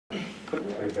to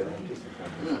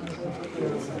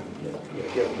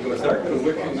start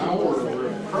looking now or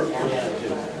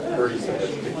 30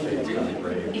 seconds.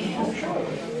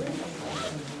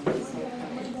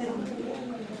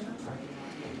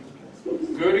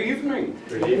 Good evening.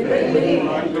 Good evening.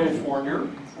 I'm Bill Fournier,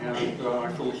 and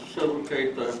I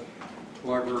facilitate the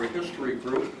library history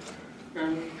group.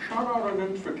 And shout out an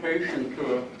invitation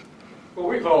to what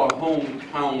we call a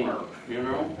hometowner, you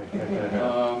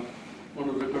know? One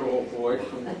of the good old boys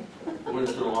from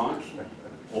Windsor Locks.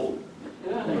 Old.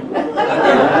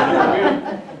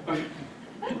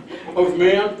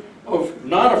 Of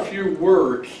not a few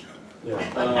words,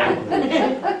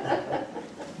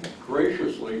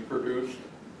 graciously produced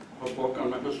a book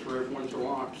on the history of Windsor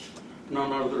Locks.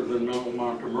 None other than Melvin D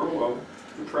Montemerlo,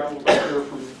 who traveled up here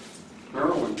from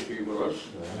Maryland to be with us.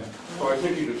 So I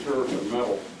think he deserves a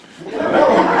medal.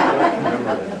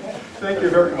 Thank you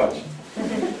very much.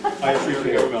 I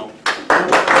appreciate it, Mel.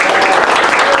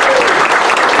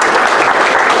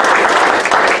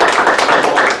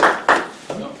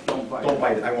 Don't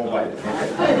bite it. I won't bite it.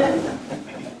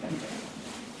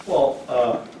 Well,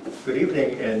 good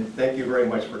evening, and thank you very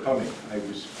much for coming. I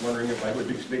was wondering if I would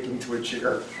be speaking to a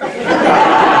chair.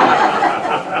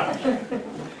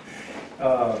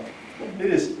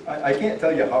 It is. I can't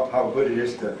tell you how good it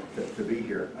is to be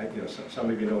here. Some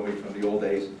of you know me from the old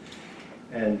days,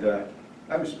 and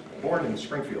I was born in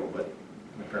Springfield, but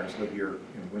my parents lived here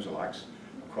in Windsor Locks,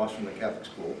 across from the Catholic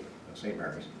school, St.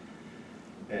 Mary's.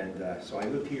 And so I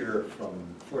lived here from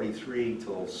 43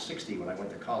 till 60 when I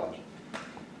went to college.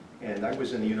 And I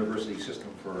was in the university system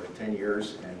for 10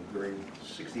 years, and during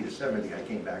 60 to 70 I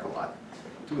came back a lot.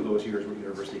 2 of those years were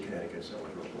University of Connecticut, so I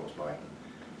was real close by.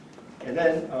 And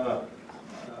then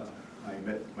I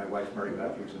met my wife, Mary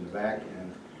Beth, who was in the back,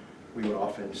 and we went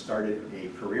off and started a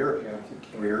careers.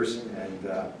 And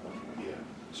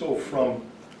so from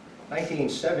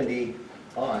 1970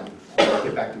 on, I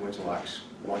get back to Windsor Locks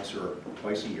once or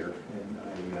twice a year, and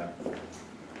I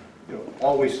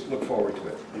always look forward to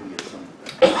it.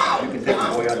 You can take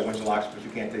a boy out of Windsor Locks, but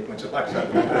you can't take Windsor Locks out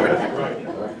of the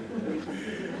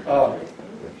boy.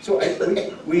 So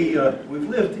we've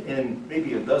lived in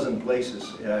maybe a dozen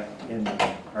places in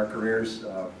our careers,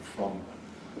 from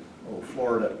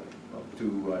Florida up to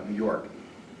New York,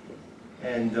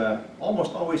 and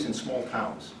almost always in small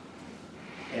towns.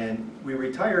 And we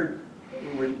retired.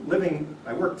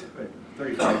 I worked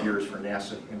 35 years for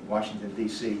NASA in Washington,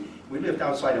 D.C. We lived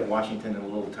outside of Washington in a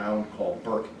little town called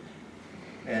Burke.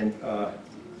 And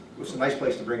it was a nice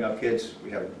place to bring up kids.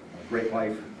 We had a great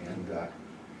life. And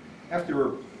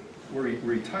after we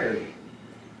retired,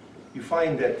 you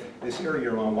find that this area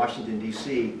around Washington,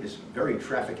 D.C. is very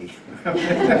trafficky.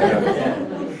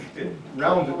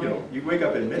 You wake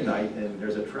up at midnight and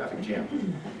there's a traffic jam.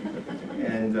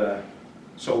 And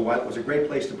so while it was a great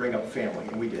place to bring up a family,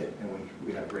 and we did, and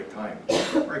we had a great time.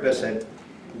 Mary Beth said,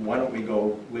 why don't we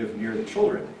go live near the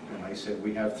children? And I said,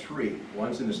 we have 3.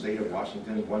 One's in the state of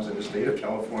Washington, one's in the state of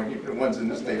California, and one's in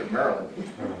the state of Maryland.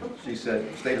 She said,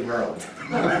 state of Maryland.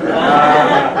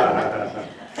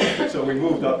 So we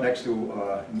moved up next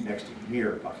to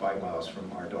near about 5 miles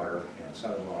from our daughter and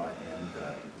son-in-law and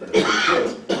the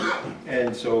kids.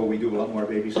 And so we do a lot more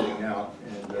babysitting now,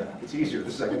 and it's easier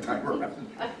the second time around.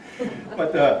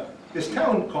 But this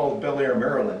town called Bel Air,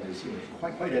 Maryland is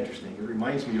quite interesting. It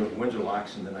reminds me of Windsor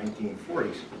Locks in the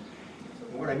 1940s.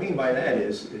 And what I mean by that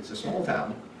is it's a small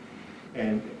town,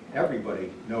 and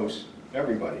everybody knows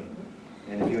everybody.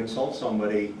 And if you insult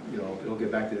somebody, it'll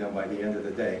get back to them by the end of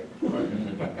the day.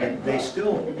 And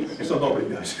so nobody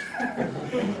does.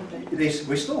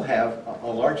 We still have a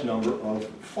large number of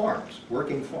farms,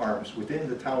 working farms within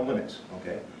the town limits,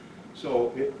 okay?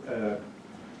 So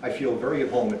I feel very at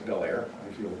home at Bel Air.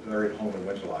 I feel very at home in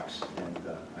Windsor Locks, and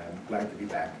I'm glad to be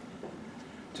back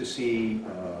to see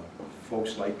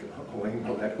folks like Elaine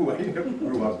Millette, who I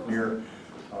grew up near,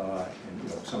 and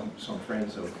some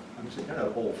friends of, I'm saying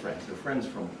not old friends, they're friends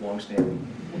from long-standing,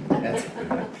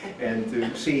 and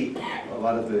to see a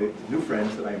lot of the new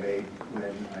friends that I made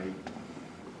when I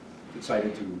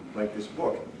decided to write this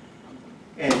book.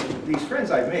 And these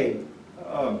friends I've made,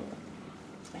 I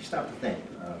stopped to think.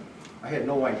 I had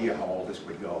no idea how all this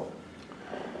would go,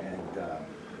 and it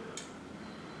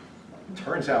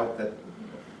turns out that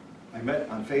I met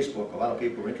on Facebook a lot of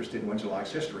people who were interested in Windsor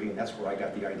Locks history, and that's where I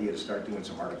got the idea to start doing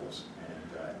some articles, and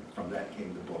from that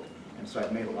came the book. And so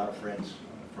I've made a lot of friends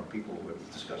from people who I've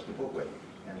discussed the book with,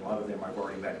 and a lot of them I've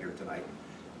already met here tonight,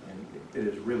 and it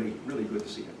is really, really good to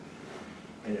see them.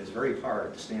 And it's very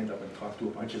hard to stand up and talk to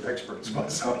a bunch of experts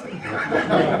about something.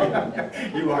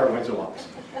 You are Windsor Locks.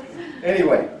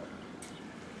 Anyway,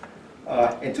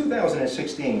 In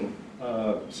 2016,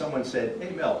 someone said,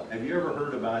 "Hey Mel, have you ever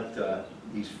heard about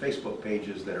these Facebook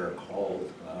pages that are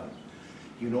called,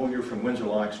 you know you're from Windsor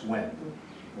Locks when?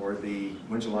 Or the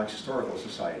Windsor Locks Historical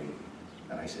Society?"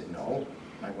 And I said, "No."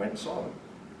 I went and saw them.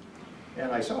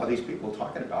 And I saw these people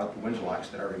talking about the Windsor Locks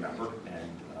that I remember,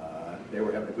 and they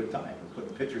were having a good time,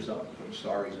 putting pictures up, putting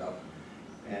stories up.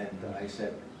 And I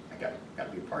said, I got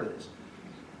to be a part of this.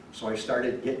 So I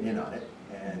started getting in on it,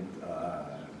 and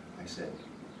I said,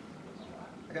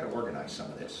 I got to organize some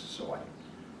of this. So I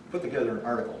put together an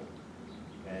article,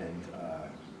 and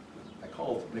I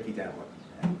called Mickey Danwood,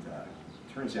 and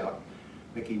turns out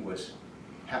Mickey was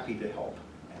happy to help.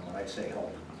 And when I say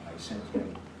help, I sent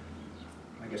him,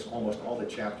 I guess, almost all the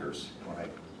chapters when I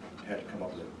had to come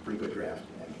up with a pretty good draft,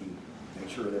 and he made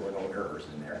sure there were no errors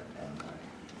in there, and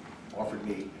offered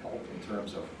me help in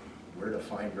terms of where to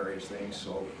find various things.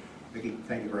 So, Mickey,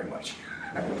 thank you very much.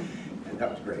 And that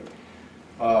was great.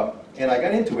 And I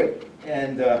got into it,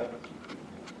 and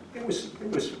it was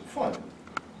fun.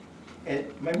 And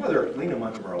my mother, Lena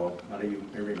Montemerlo, a lot of you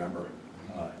may remember,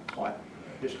 taught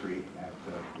history at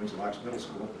Windsor Locks Middle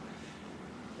School.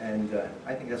 And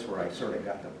I think that's where I sort of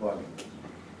got the bug.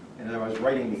 And as I was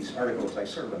writing these articles, I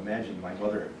sort of imagined my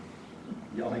mother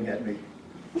yelling at me,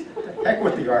 "Heck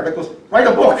with the articles, write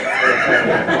a book!"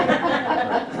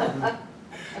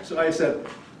 So I said,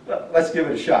 well, let's give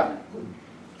it a shot.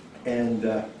 And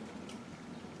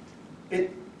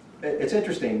it's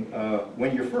interesting,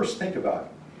 when you first think about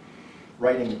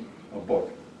writing a book,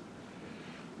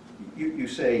 you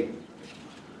say,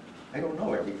 I don't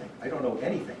know everything, I don't know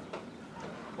anything.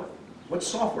 What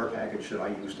software package should I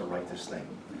use to write this thing?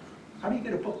 How do you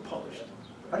get a book published?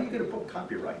 How do you get a book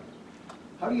copyrighted?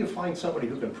 How do you find somebody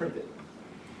who can print it?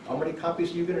 How many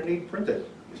copies are you going to need printed?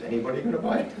 Is anybody going to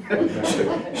buy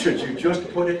it? Should you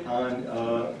just put it on,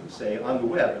 say, on the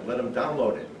web and let them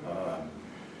download it?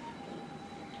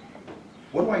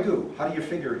 What do I do? How do you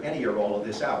figure any or all of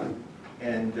this out?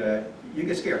 And you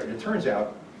get scared. And it turns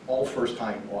out all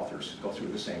first-time authors go through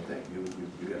the same thing.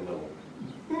 You get a little,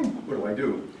 what do I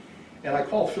do? And I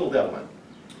called Phil Devlin.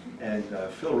 And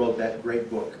Phil wrote that great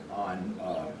book on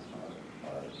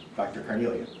Dr.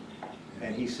 Carnelian.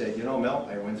 And he said, you know, Mel,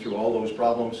 I went through all those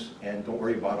problems, and don't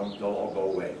worry about them, they'll all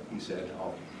go away. He said,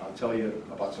 I'll tell you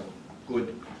about some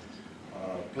good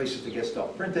places to get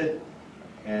stuff printed,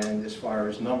 and as far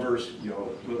as numbers, you know,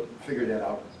 we'll figure that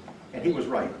out. And he was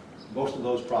right. Most of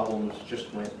those problems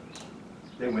just went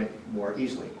more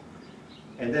easily.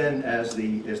 And then as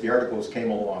the articles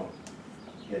came along,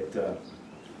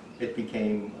 it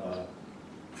became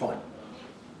fun.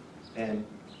 And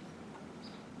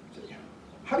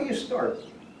how do you start?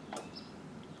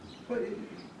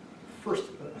 First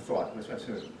thought was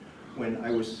when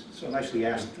I was so nicely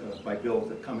asked by Bill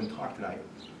to come and talk tonight,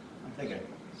 I'm thinking,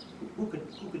 who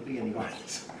could be in the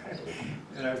audience?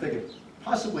 And I was thinking,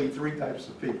 possibly 3 types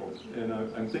of people. And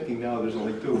I'm thinking now there's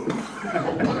only 2.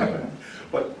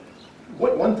 But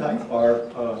one type are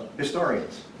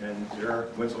historians, and there are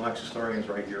Windsor Locks historians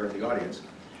right here in the audience.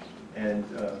 And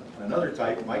another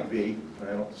type might be, but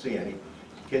I don't see any,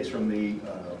 kids from the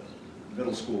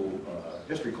middle school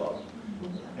history club.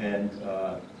 And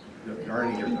there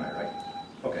aren't any here tonight, right?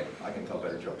 Okay, I can tell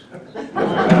better jokes.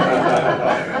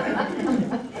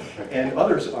 And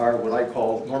others are what I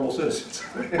call normal citizens,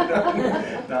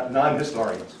 not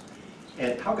non-historians.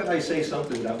 And how could I say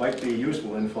something that might be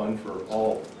useful and fun for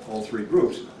all 3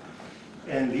 groups?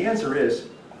 And the answer is,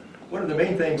 one of the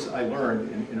main things I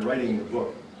learned in writing the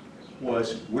book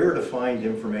was where to find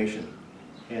information.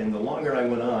 And the longer I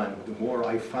went on, the more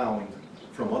I found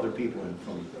from other people and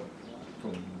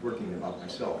from working about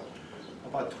myself,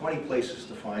 about 20 places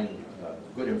to find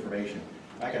good information.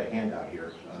 I got a handout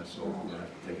here, so you don't have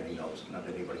to take any notes. Not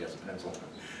that anybody has a pencil.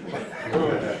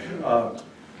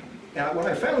 And what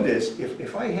I found is,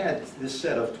 if I had this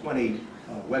set of 20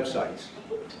 websites,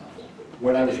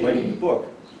 when I was writing the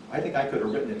book, I think I could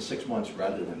have written it in 6 months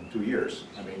rather than 2 years.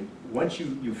 I mean, once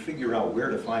you figure out where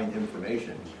to find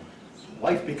information,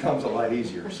 life becomes a lot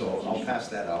easier. So I'll pass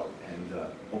that out, and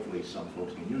hopefully some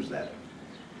folks can use that.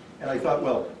 And I thought,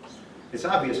 well, it's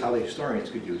obvious how the historians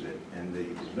could use it, and the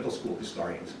middle school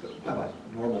historians, but how about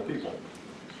normal people?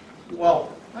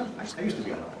 Well, I used to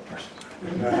be a normal person.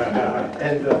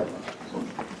 And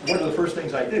one of the first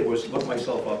things I did was look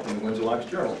myself up in the Windsor Locks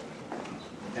Journal.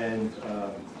 And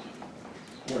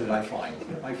what did I find?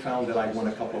 I found that I won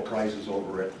a couple of prizes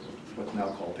over at what's now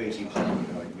called Paisley Park.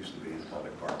 You know, it used to be the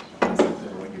public park.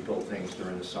 When you built things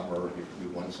during the summer, we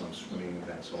won some swimming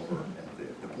events over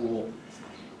at the pool.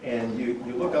 And you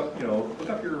look up, you know, look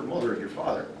up your mother or your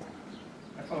father.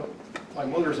 I found my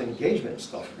mother's engagement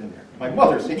stuff in there. My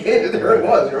mother's engagement, there it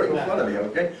was, they're making fun of me,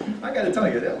 okay? I gotta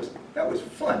tell you, that was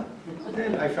fun.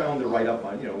 Then I found the write-up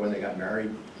on, when they got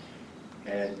married,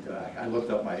 and I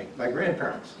looked up my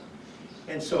grandparents.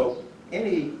 And so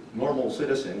any normal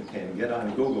citizen can get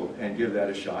on Google and give that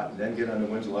a shot, and then get on the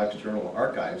Windsor Locks Journal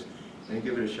archives and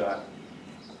give it a shot.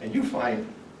 And you find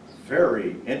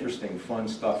very interesting, fun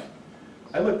stuff.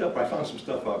 I found some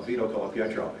stuff about Vito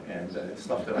Colapietro and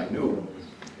stuff that I knew.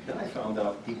 Then I found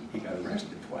out he got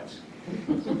arrested twice.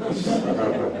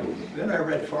 Then I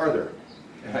read farther,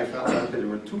 and I found out that there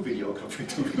were two video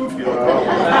copies. It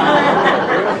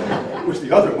was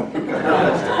the other one who got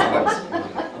arrested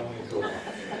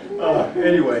twice.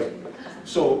 Anyway,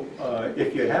 so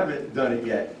if you haven't done it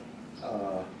yet,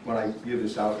 when I give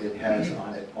this out, it has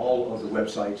on it all of the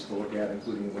websites to look at,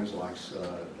 including the Windsor Locks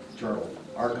Journal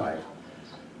archive.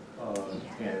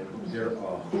 And they're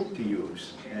a hoop to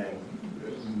use, and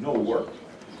no work.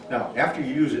 Now, after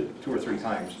you use it 2 or 3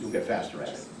 times, you'll get faster at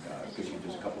it, because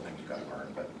there's a couple things you've got to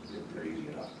learn, but they're easy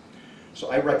enough.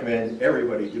 So I recommend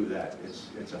everybody do that.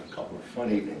 It's a couple of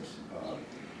fun evenings,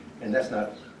 and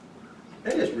that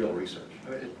is real research. I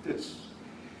mean,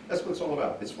 that's what it's all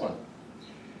about. It's fun.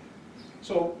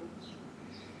 So,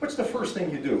 what's the first thing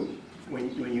you do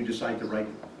when you decide to write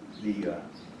the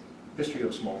history of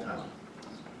a small town?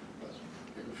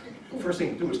 First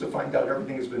thing to do is to find out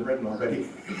everything has been written already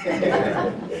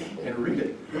and read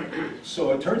it.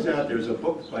 So it turns out there's a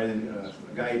book by a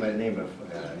guy by the name of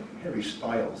Henry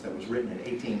Stiles that was written in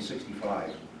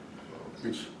 1865,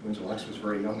 which Windsor Locks was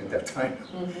very young at that time.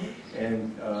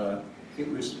 And it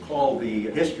was called The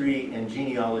History and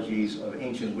Genealogies of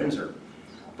Ancient Windsor.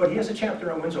 But he has a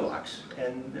chapter on Windsor Locks,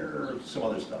 and there are some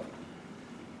other stuff.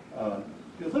 A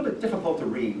little bit difficult to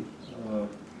read,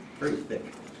 very thick.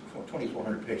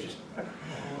 2,400 pages.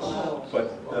 Wow.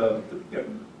 But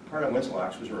part on Windsor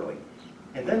Locks was early.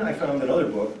 And then I found another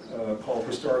book called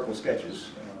Historical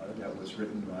Sketches that was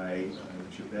written by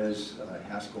Jabez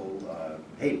Haskell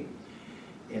Hayden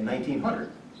in 1900.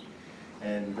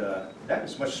 And that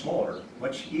was much smaller,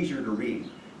 much easier to read,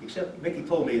 except Mickey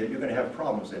told me that you're going to have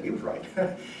problems, and he was right.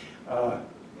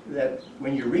 That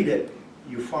when you read it,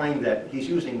 you find that he's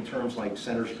using terms like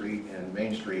Center Street and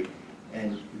Main Street,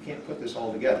 and you can't put this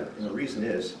all together. And the reason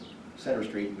is, Center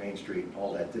Street, Main Street,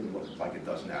 all that didn't look like it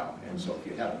does now. And so if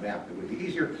you had a map, it would be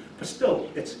easier. But still,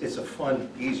 it's a fun,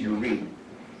 easier read.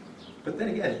 But then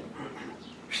again,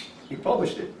 he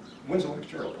published it. Windsor Locks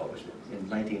Journal published it in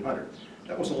 1900.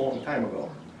 That was a long time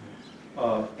ago.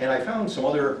 And I found some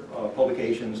other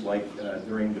publications, like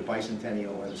during the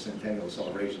bicentennial and the centennial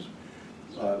celebrations.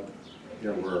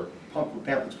 There were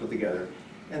pamphlets put together.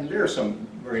 And there are some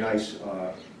very nice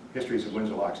histories of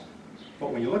Windsor Locks.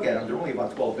 But when you look at them, they're only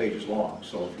about 12 pages long.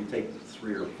 So if you take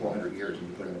 300 or 400 years and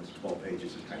you put them into 12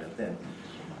 pages, it's kind of thin.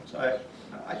 So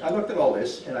I looked at all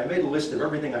this, and I made a list of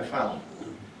everything I found.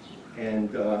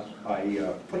 And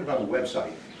I put it on the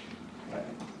website.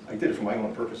 I did it for my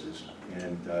own purposes.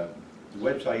 And the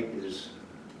website is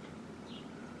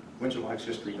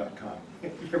WindsorLocksHistory.com.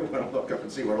 If you ever want to look up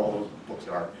and see what all those books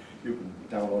are, you can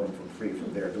download them for free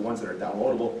from there. The ones that are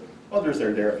downloadable, others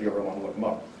are there if you ever want to look them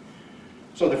up.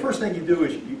 So the first thing you do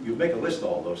is you make a list of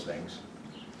all those things,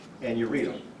 and you read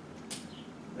them.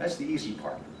 That's the easy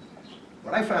part.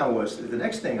 What I found was that the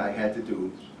next thing I had to do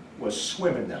was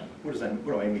swim in them. What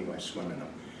do I mean by swim in them?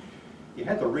 You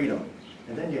had to read them,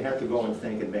 and then you have to go and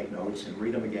think and make notes and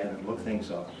read them again and look things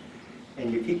up.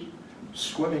 And you keep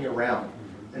swimming around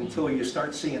until you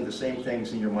start seeing the same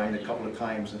things in your mind a couple of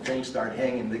times, and things start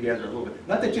hanging together a little bit.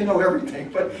 Not that you know everything,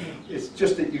 but it's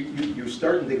just that you're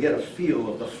starting to get a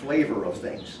feel of the flavor of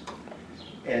things.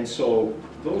 And so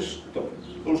those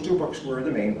 2 books were the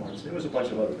main ones. There was a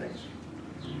bunch of other things.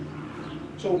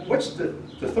 So what's the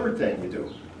third thing you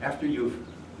do? After you've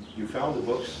found the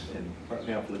books and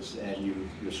pamphlets and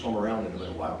you swim around in a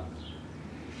little while,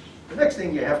 the next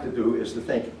thing you have to do is to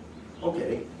think,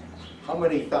 okay, how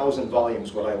many 1,000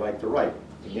 volumes would I like to write?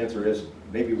 The answer is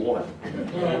maybe 1.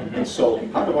 And so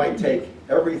how do I take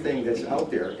everything that's out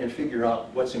there and figure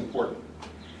out what's important?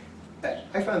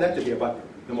 I found that to be about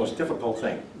the most difficult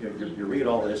thing. You read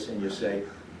all this and you say,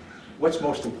 what's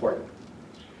most important?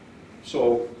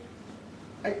 So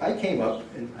I came up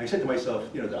and I said to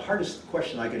myself, the hardest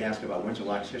question I can ask about Windsor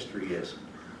Locks history is,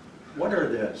 what are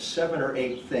the 7 or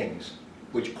 8 things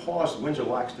which caused Windsor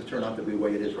Locks to turn out to be the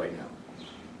way it is right now?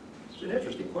 It's an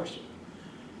interesting question.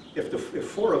 If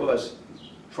 4 of us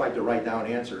tried to write down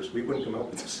answers, we wouldn't come up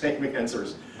with the same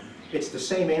answers. It's the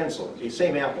same answer, the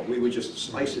same apple. We would just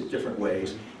slice it different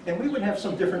ways, and we would have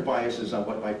some different biases on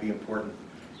what might be important.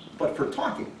 But for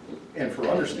talking, And for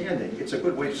understanding, it's a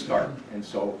good way to start. And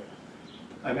so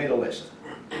I made a list.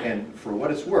 And for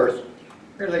what it's worth,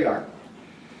 here they are.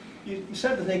 You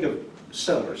start to think of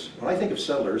settlers. When I think of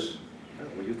settlers, I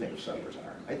don't know what you think of settlers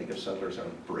are. I think of settlers are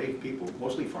brave people,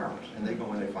 mostly farmers. And they go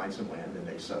and they find some land and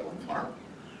they settle and farm.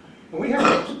 And we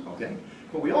have those, okay?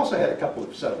 But we also had a couple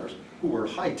of settlers who were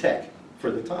high-tech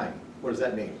for the time. What does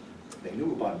that mean? They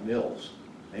knew about mills.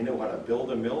 They knew how to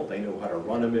build a mill. They knew how to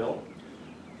run a mill.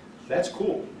 That's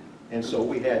cool. And so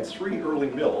we had 3 early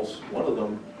mills. One of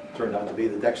them turned out to be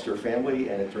the Dexter family,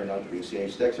 and it turned out to be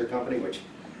C.H. Dexter Company, which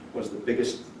was the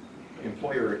biggest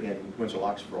employer in Windsor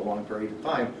Locks for a long period of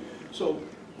time. So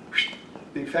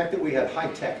the fact that we had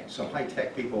high-tech, some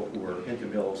high-tech people who were into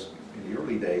mills in the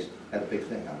early days had a big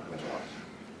thing on Windsor Locks.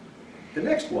 The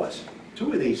next was,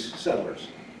 2 of these settlers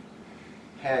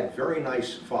had very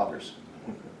nice fathers.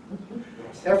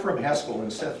 Ephraim Haskell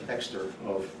and Seth Dexter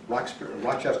of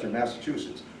Rochester,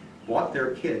 Massachusetts, bought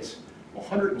their kids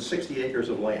 160 acres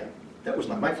of land. That was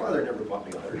not, my father never bought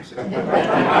me 160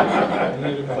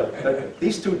 acres. But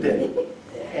these 2 did.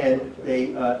 And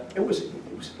they,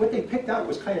 what they picked out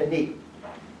was kind of neat.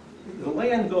 The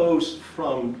land goes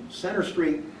from Center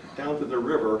Street down to the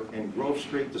river and Grove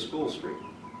Street to School Street.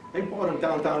 They bought them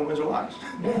downtown Windsor Locks.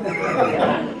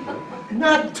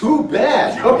 Not too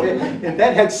bad, okay? And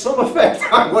that had some effect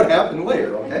on what happened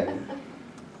later, okay?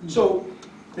 So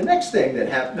the next thing that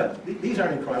happened, no, these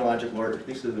aren't in chronological order.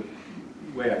 These are the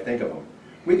way I think of them.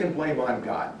 We can blame on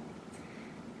God.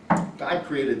 God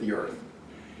created the earth.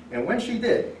 And when she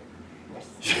did,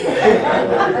 she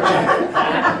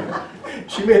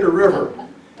made a river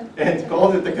and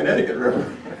called it the Connecticut River.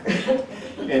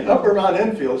 And up around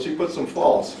Enfield, she put some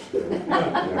falls.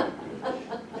 And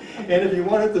if you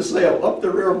wanted to sail up the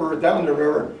river or down the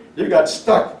river, you got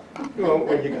stuck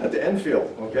when you got to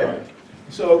Enfield, okay?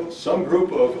 So some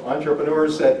group of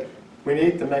entrepreneurs said, we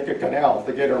need to make a canal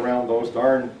to get around those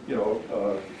darn,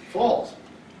 falls.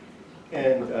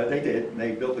 And they did, and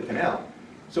they built the canal.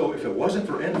 So if it wasn't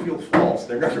for Enfield Falls,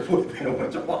 there never would have been a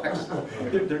Windsor Locks.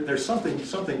 There's something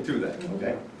to that,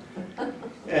 okay?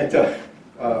 And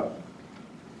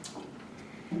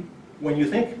when you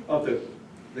think of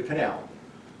the canal,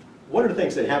 one of the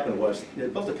things that happened was they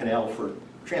built a canal for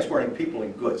transporting people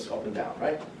and goods up and down,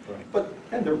 right? But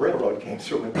then the railroad came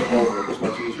through and took over. It was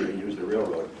much easier to use the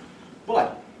railroad.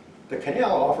 But the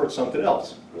canal offered something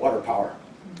else, water power.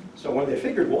 So when they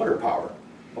figured water power,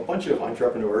 a bunch of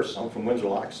entrepreneurs, some from Windsor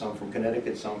Locks, some from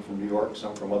Connecticut, some from New York,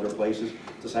 some from other places,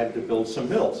 decided to build some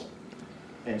mills.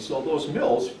 And so those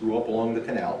mills grew up along the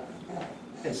canal,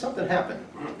 and something happened.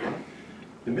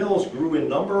 The mills grew in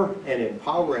number and in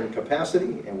power and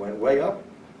capacity and went way up,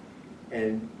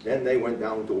 and then they went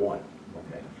down to 1.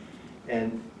 Okay?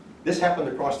 And this happened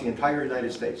across the entire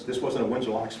United States. This wasn't a Windsor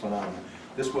Locks phenomenon.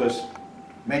 This was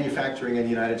manufacturing in the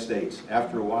United States.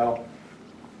 After a while,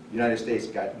 the United States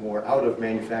got more out of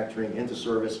manufacturing into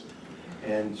service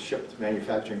and shipped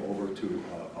manufacturing over to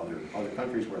other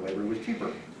countries where labor was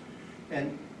cheaper.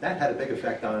 And that had a big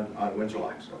effect on Windsor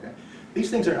Locks, okay? These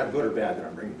things are not good or bad that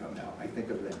I'm bringing up now. I think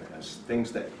of them as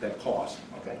things that cost,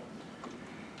 okay?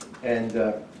 And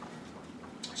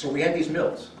so we had these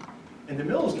mills. And the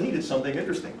mills needed something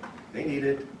interesting. They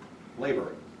needed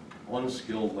labor,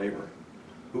 unskilled labor.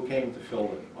 Who came to fill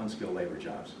the unskilled labor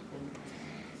jobs?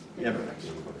 The immigrants,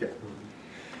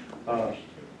 okay.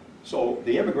 So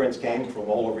the immigrants came from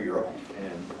all over Europe,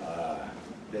 and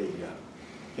they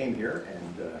came here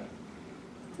and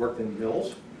worked in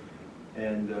mills,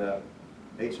 and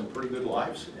made some pretty good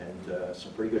lives and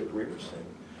some pretty good careers, and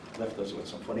left us with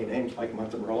some funny names like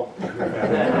Montemerlo.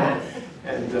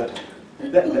 And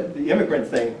the immigrant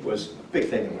thing was a big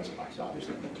thing in Windsor Locks,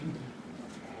 obviously.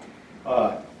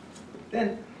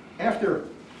 Then after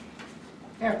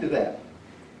that,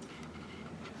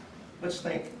 let's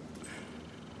think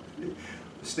the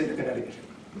state of Connecticut.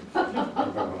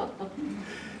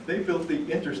 They built the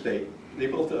interstate. They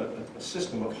built a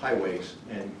system of highways,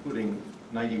 including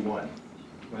 91.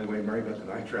 By the way, Mary Beth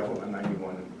and I traveled on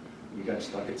 91, and we got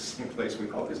stuck at the same place we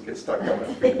always get stuck on.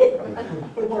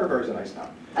 But Waterbury's a nice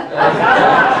town.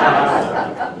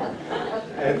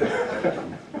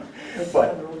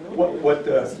 But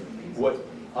what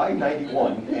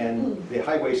I-91 and the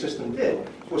highway system did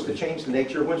was to change the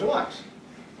nature of Windsor Locks.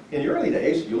 In the early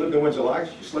days, you lived in Windsor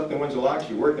Locks, you slept in Windsor Locks,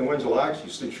 you worked in Windsor Locks, you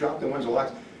shopped in Windsor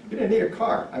Locks. You didn't need a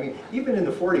car. I mean, even in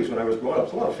the 40s when I was growing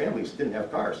up, a lot of families didn't have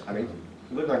cars. I mean,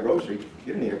 you lived on Grove Street,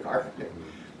 you didn't need a car.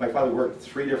 My father worked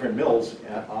 3 different mills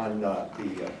along the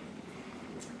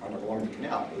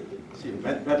canal. See,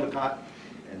 Medlicott,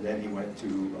 and then he went to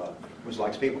Windsor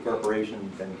Locks Paper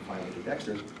Corporation, then finally to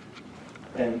Dexter's.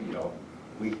 And,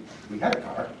 we had a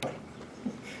car, but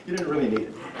you didn't really need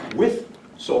it.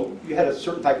 So you had a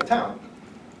certain type of town,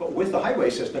 but with the highway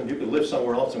system, you could live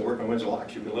somewhere else and work in Windsor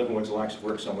Locks. You could live in Windsor Locks and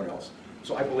work somewhere else.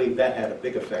 So I believe that had a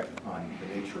big effect on the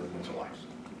nature of Windsor Locks.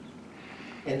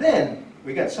 And then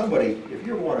we got somebody, if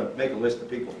you want to make a list of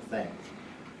people to thank,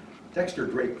 Dexter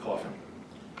Drake Coffin.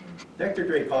 Dexter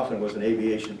Drake Coffin was an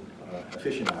aviation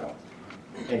aficionado,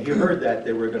 and he heard that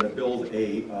they were going to build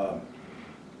an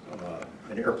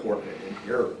airport,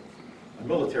 a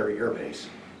military air base,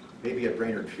 maybe at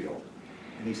Brainerd Field.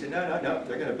 And he said, no,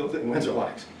 they're going to build it in Windsor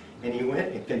Locks. And he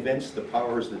went and convinced the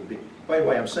powers that be. By the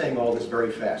way, I'm saying all this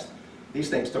very fast. These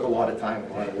things took a lot of time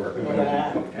and a lot of work.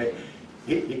 Okay?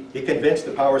 He convinced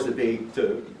the powers that be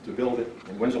to build it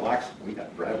in Windsor Locks. We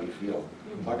got Bradley Field.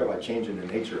 Talk about changing the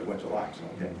nature of Windsor Locks.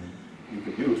 Okay? You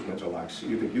could use Windsor Locks.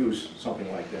 You could use something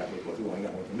like that with what's going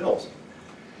on with the mills.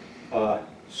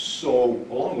 So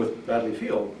along with Bradley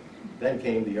Field, then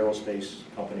came the aerospace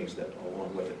companies that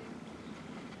along with it.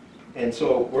 And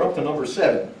so we're up to number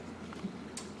 7.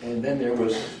 And then there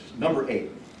was number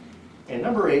 8. And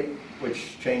number 8,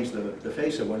 which changed the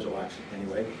face of Windsor Locks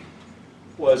anyway,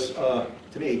 was, to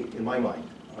me, in my mind.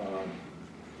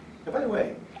 And by the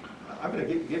way, I'm going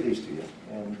to give these to you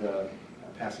and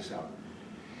pass this out.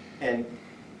 And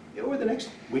over the next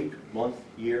week, month,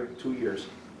 year, 2 years,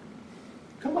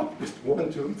 come up with 1,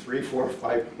 2, 3, 4,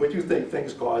 5. What do you think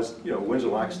things caused, Windsor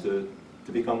Locks to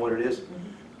become what it is?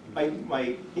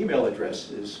 My email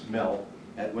address is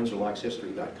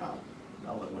mel@windsorlockshistory.com.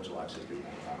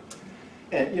 Mel@windsorlockshistory.com.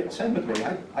 And send with me.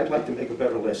 I'd like to make a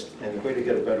better list, and the way to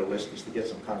get a better list is to get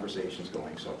some conversations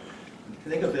going. So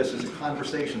think of this as a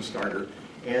conversation starter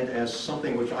and as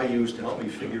something which I use to help me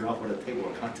figure out what a table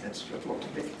of contents should look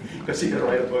like. Because you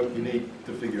write a book, you need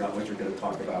to figure out what you're going to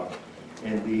talk about,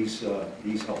 and these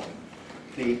help me.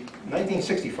 The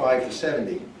 1965 to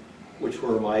 70, which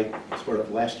were my sort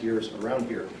of last years around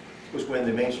here, was when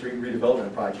the Main Street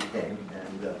redevelopment project came,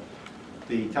 and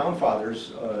the town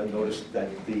fathers noticed that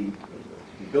the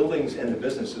buildings and the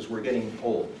businesses were getting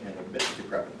old and a bit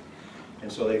decrepit.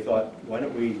 And so they thought, why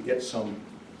don't we get some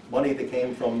money that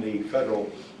came from the federal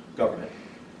government?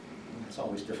 It's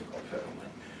always difficult, federal money.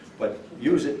 But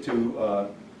use it to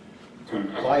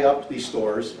buy up these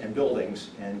stores and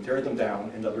buildings and tear them down,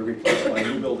 and they'll be replaced by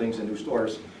new buildings and new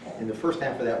stores. In the first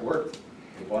half of that work,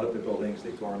 they bought up the buildings,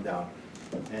 they tore them down,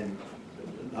 and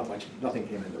nothing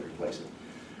came in to replace it.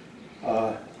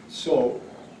 So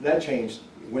that changed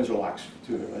Windsor Locks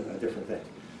to a different thing.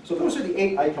 So those are the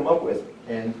 8 I come up with,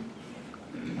 and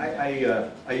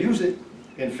I use it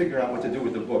in figuring out what to do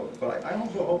with the book, but I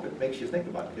also hope it makes you think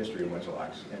about the history of Windsor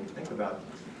Locks and think about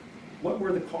what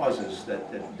were the causes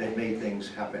that made things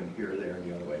happen here, there, and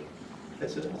the other way.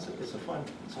 It's a fun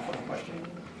question.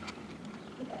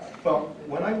 Well,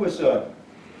 when I wasn't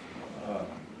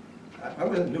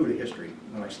new to history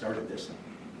when I started this in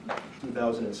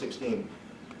 2016.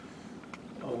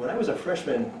 When I was a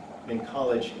freshman in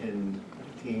college in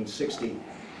 1960,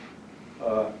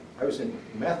 I was a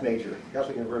math major,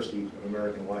 Catholic University of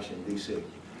America in Washington, D.C.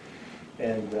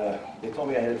 And they told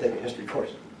me I had to take a history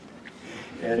course.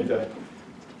 And I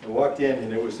walked in,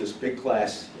 and there was this big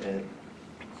class, and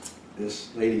this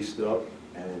lady stood up,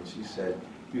 and she said,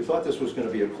 "You thought this was going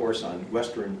to be a course on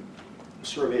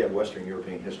survey of Western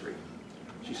European history."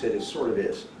 She said, "It sort of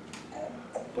is.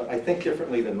 But I think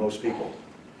differently than most people."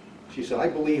 She said, "I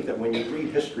believe that when you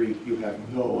read history, you have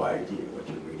no idea what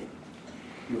you're reading.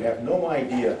 You have no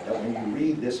idea that when you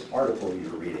read this article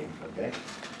you're reading, okay,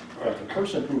 that the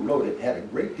person who wrote it had a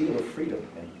great deal of freedom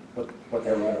in what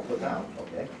they were going to put down,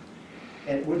 okay?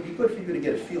 And it would be good for you to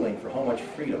get a feeling for how much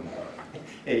freedom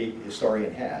a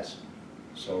historian has.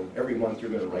 So every month you're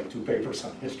going to write 2 papers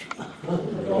on history."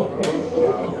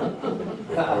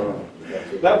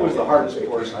 That was the hardest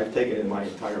course I've taken in my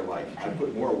entire life. I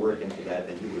put more work into that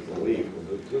than you would believe.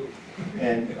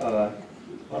 And a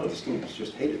lot of the students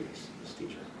just hated this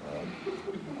teacher,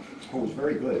 who was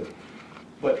very good.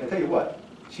 But I tell you what,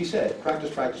 she said,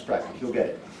 practice, practice, practice, you'll get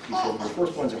it. She said, your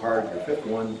first ones are hard, your 5th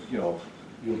one, you'll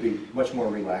be much more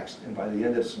relaxed, and by the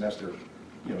end of the semester,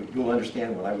 you'll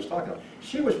understand what I was talking about.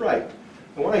 She was right.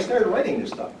 And when I started writing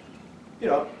this stuff,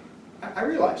 I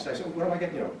realized, I said, what am I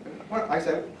getting, I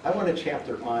said, I want a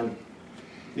chapter on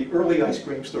the early ice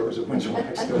cream stores of Windsor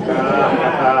Locks.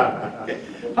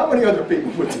 How many other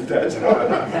people would do that?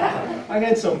 I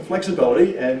had some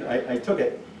flexibility, and I took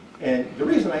it. And the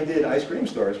reason I did ice cream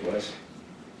stores was,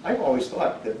 I've always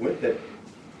thought that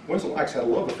Windsor Locks had a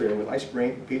love affair with ice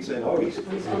cream, pizza, and hoagies.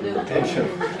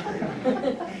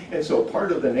 And so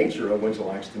part of the nature of Windsor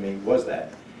Locks to me was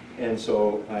that. And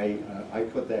so I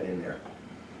put that in there.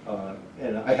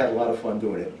 And I had a lot of fun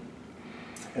doing it.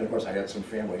 And of course, I had some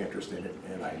family interest in it,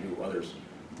 and I knew others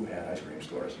who had ice cream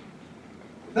stores.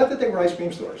 Not that they were ice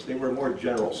cream stores, they were more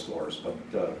general stores, but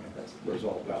that's what it's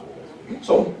all about.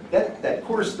 So that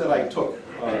course that I took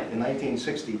in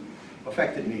 1960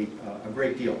 affected me a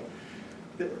great deal.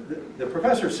 The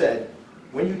professor said,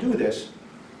 when you do this,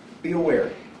 be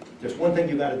aware. There's one thing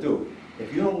you got to do.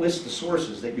 If you don't list the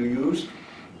sources that you use,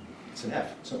 it's an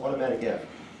F. It's an automatic F.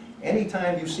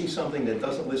 Anytime you see something that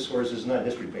doesn't list sources, it's not a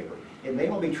history paper. It may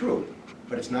all be true,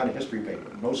 but it's not a history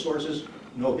paper. No sources,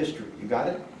 no history. You got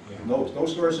it? Yeah. No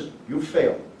sources, you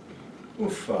failed.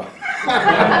 Oof.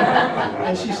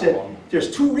 And she said,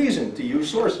 there's two reasons to use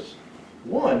sources.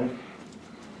 One,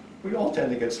 we all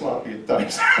tend to get sloppy at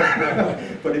times.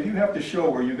 But if you have to show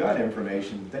where you got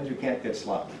information, then you can't get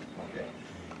sloppy. Okay.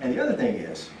 And the other thing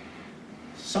is,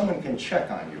 someone can check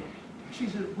on you. She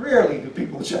said, rarely do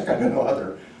people check on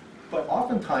another, but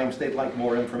oftentimes they'd like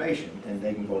more information, and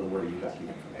they can go to where you got the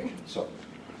information. So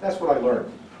that's what I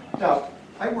learned. Now,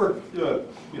 I worked,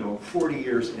 40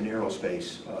 years in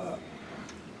aerospace,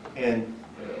 and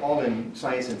all in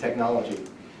science and technology.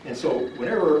 And so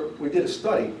whenever we did a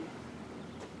study,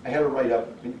 I had to write up,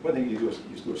 one thing you do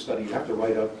is do a study, you have to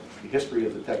write up the history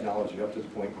of the technology up to the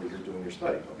point where you're doing your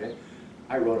study, okay?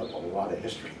 I wrote up a lot of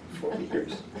history for 40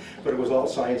 years, but it was all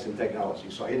science and technology,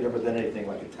 so I had never done anything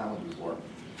like a town before.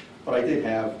 But I did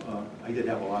have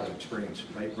a lot of experience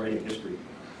writing history,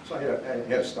 so I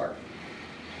had a start.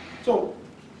 So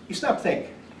you stop to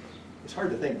think. It's hard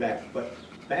to think back, but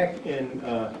back in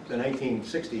the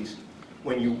 1960s,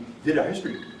 when you did a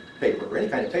history paper or any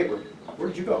kind of paper, where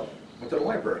did you go? Went to the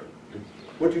library.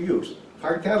 What did you use?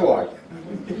 Hard catalog.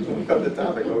 When we come to the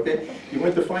topic, okay? You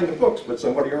went to find the books, but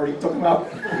somebody already took them out.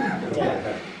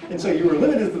 And so you were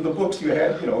limited to the books you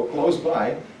had, close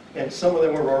by, and some of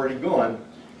them were already gone,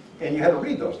 and you had to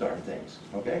read those darn things,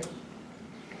 okay?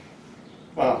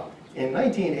 Well, in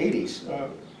 1980s,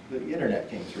 the internet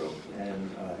came through, and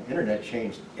internet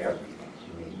changed everything.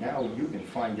 I mean, now you can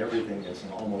find everything that's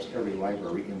in almost every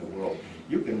library in the world.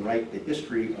 You can write the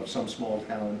history of some small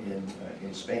town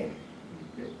in Spain.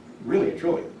 Really,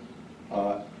 truly.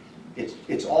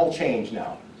 It's all changed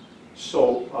now.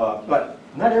 So, but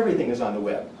not everything is on the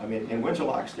web. I mean, in Windsor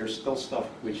Locks, there's still stuff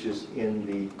which is in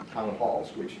the town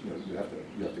halls, which you have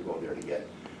to go there to get.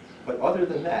 But other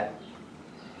than that,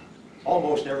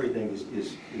 almost everything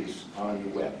is on the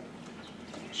web.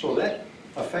 So that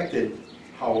affected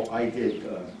how I did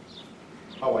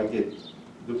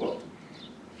the book.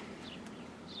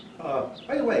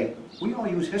 By the way, we all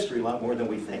use history a lot more than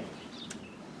we think.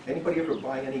 Anybody ever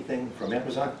buy anything from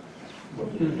Amazon?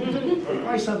 You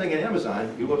buy something on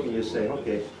Amazon, you look and you say,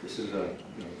 okay, this is a,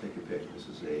 take your pick. This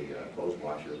is a clothes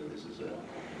washer, this is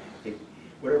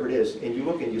whatever it is, and you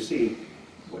look and you see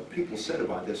what people said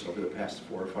about this over the past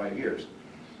 4 or 5 years.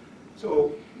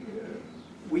 So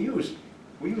we use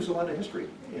a lot of history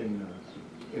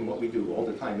in what we do all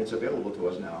the time. It's available to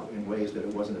us now in ways that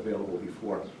it wasn't available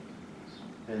before,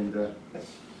 and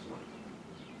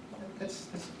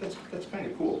that's kind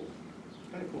of cool.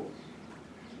 Kind of cool.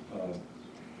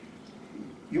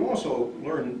 You also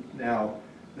learn now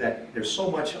that there's so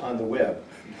much on the web,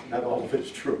 not all of it's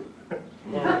true.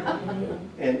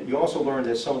 And you also learn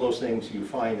that some of those things you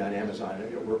find on Amazon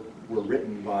were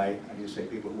written by, I just say,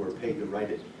 people who were paid to write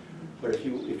it. But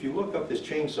if you look up this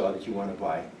chainsaw that you want to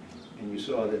buy, and you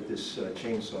saw that this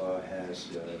chainsaw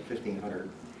has 1,500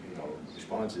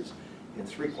 responses, and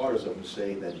 3/4 of them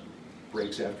say that it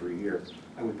breaks after a year,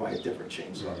 I would buy a different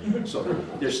chainsaw. So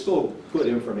there's still good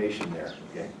information there.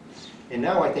 Okay? And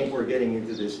now I think we're getting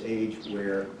into this age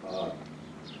where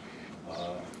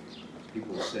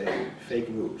people say fake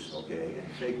news, okay?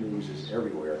 And fake news is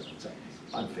everywhere. It's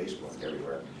on Facebook,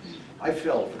 everywhere. I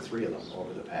fell for 3 of them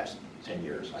over the past 10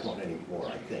 years. I don't anymore,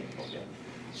 I think, okay?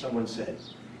 Someone said,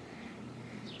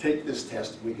 take this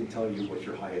test, we can tell you what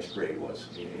your highest grade was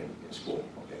in school,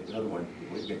 okay? Another one,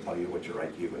 we can tell you what your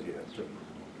IQ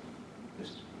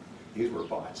is. These were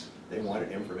bots. They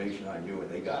wanted information on you and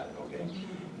they got it, okay?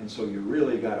 And so you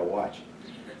really got to watch.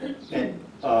 And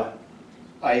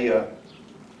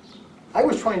I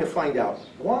was trying to find out,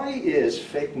 why is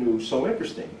fake news so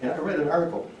interesting? And I read an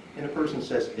article, and a person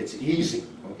says, it's easy,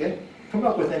 okay? Come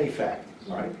up with any fact,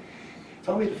 all right?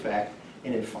 Tell me the fact,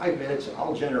 and in 5 minutes,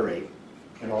 I'll generate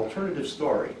an alternative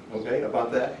story, okay,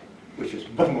 about that, which is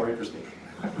much more interesting.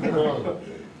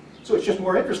 So it's just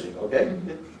more interesting, okay?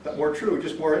 Not more true,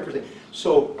 just more interesting.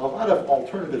 So a lot of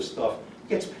alternative stuff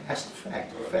gets past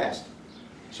fact fast.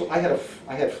 So I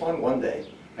had fun one day.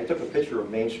 I took a picture of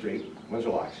Main Street, Windsor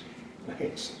Locks.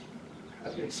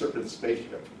 I've been inserted a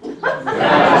spaceship.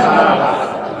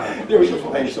 There was a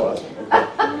flying saucer.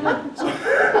 So,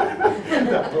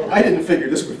 I didn't figure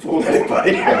this would fool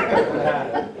anybody.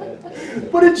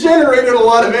 But it generated a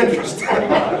lot of interest.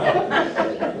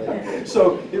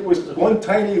 So it was one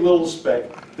tiny little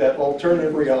speck that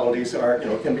alternative realities are,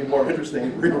 can be more interesting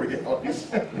than real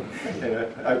realities. And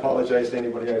I apologize to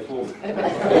anybody I fooled.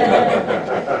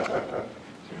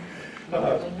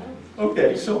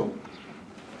 Okay, so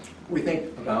we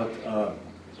think about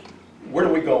where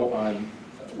do we go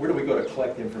to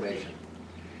collect information?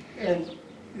 And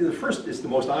the first is the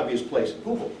most obvious place,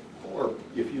 Google, or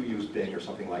if you use Bing or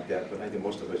something like that, but I think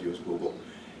most of us use Google.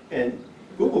 And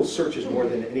Google searches more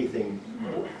than anything.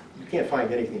 You can't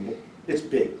find anything. It's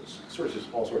big. It searches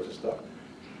all sorts of stuff.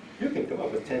 You can come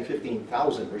up with 10,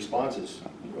 15,000 responses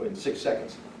in 6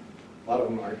 seconds. A lot of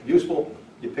them aren't useful.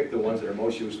 You pick the ones that are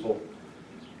most useful.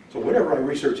 So whenever I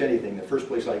research anything, the first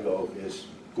place I go is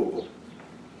Google.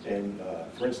 And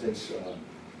for instance,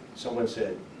 someone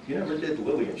said, "You never did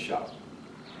Lillian shop."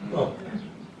 Oh.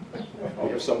 We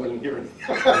have someone here.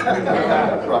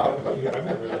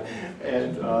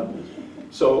 And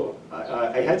so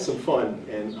I had some fun,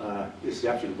 and this is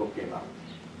after the book came out.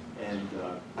 And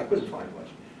I couldn't find much.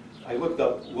 I looked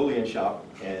up Lillian shop,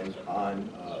 and on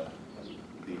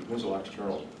the Windsor Locks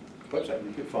Journal website,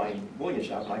 you could find Lillian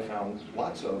shop, and I found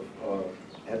lots of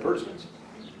advertisements.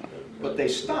 But they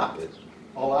stopped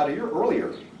a lot of years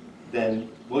earlier than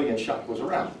Lillian shop was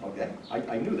around. Okay,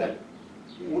 I knew that.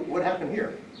 What happened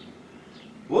here?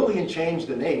 Lillian changed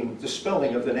the name, the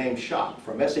spelling of the name shop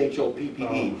from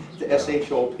S-H-O-P-P-E to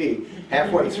S-H-O-P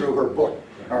halfway through her book,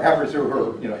 or halfway through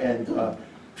her, and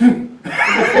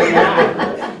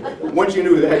once you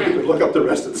knew that, you could look up the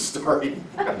rest of the story.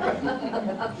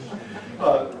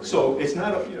 So it's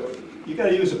not, you got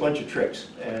to use a bunch of tricks,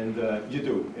 and you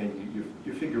do, and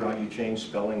you figure out, you change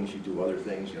spellings, you do other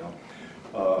things,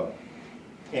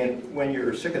 and when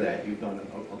you're sick of that, you've done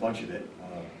a bunch of it.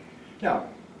 Now,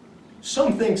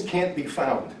 some things can't be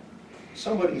found.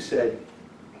 Somebody said,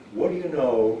 "What do you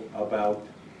know about?"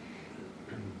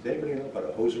 Does anybody know about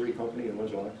a hosiery company in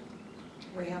Windsor Locks?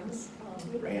 Rams.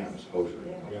 Rams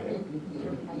hosiery.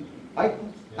 Okay.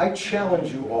 I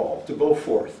challenge you all to go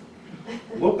forth,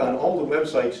 look on all the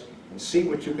websites, and see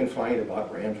what you can find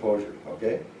about Rams hosiery.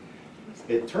 Okay.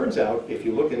 It turns out, if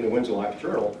you look in the Windsor Locks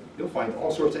Journal, you'll find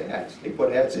all sorts of ads. They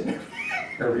put ads in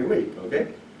every week.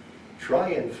 Okay. Try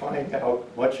and find out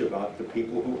much about the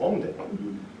people who owned it.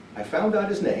 I found out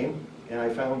his name, and I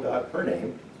found out her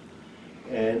name,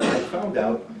 and I found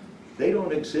out they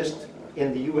don't exist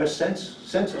in the U.S.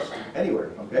 census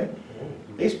anywhere, okay?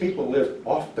 These people live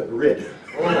off the grid.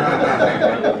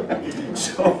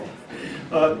 So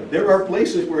there are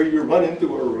places where you run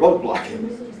into a roadblock.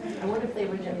 I wonder if they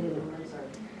originated in Windsor.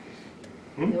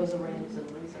 There was a Rams in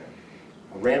Windsor.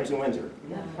 Rams in Windsor.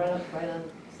 Yeah, right on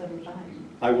 75.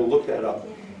 I will look that up.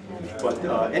 But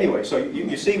anyway, so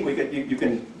you see, you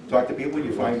can talk to people,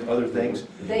 you find other things.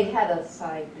 They had a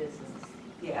side business.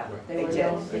 Yeah, They were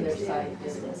known for their side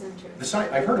business. The side,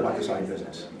 I've heard about the side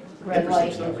business. Red Interesting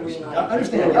light stuff. and green I light.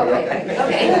 understand. Yeah,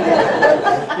 Okay.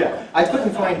 Yeah, I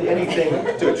couldn't find anything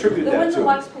to attribute The that Windsor to.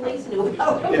 Locks police knew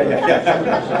about it.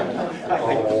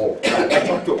 I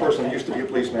talked to a person who used to be a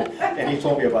policeman, and he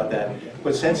told me about that.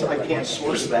 But since I can't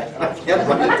source that, I can't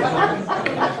write it down.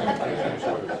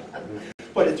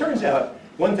 But it turns out,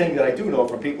 one thing that I do know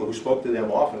from people who spoke to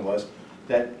them often was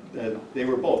that they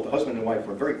were both, the husband and wife,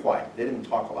 were very quiet. They didn't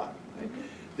talk a lot.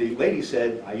 The lady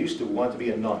said, "I used to want to be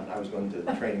a nun. I was going to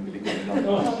training to become a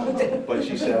nun." But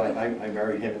she said, I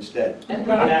married him instead. And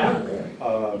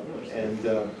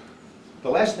the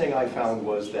last thing I found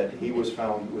was that he was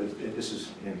found with, this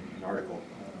is in an article,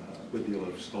 a good deal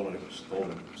of stolen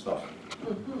stuff.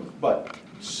 But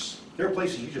there are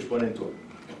places you just run into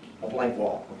a blank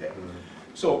wall. Okay.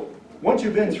 So once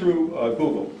you've been through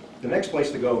Google, the next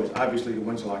place to go is obviously the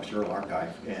Windsor Locks Journal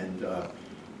Archive, and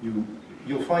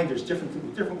you'll find there's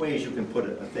different ways you can put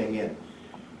a thing in.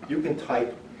 You can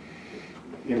type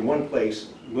in one place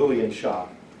Lillian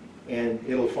shop, and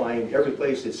it'll find every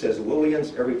place that says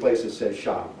Lillian's, every place that says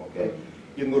shop. Okay.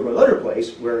 You can go to another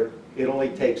place where it only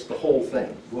takes the whole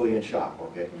thing, Lillian shop.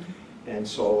 Okay. And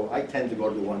so I tend to go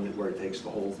to the one where it takes the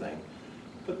whole thing,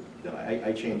 but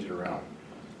I change it around.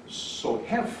 So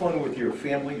have fun with your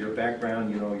family, your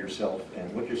background, yourself,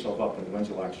 and look yourself up in the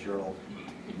Windsor Locks Journal.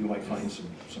 You might find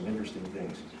some interesting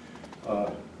things.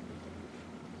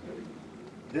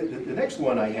 The next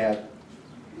one I have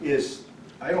is,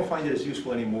 I don't find it as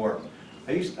useful anymore.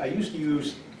 I used to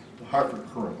use the Hartford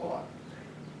Courant a lot.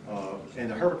 And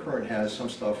the Hartford Courant has some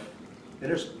stuff, and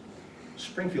there's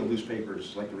Springfield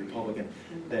newspapers, like the Republican,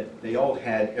 that they all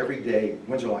had everyday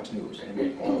Windsor Locks news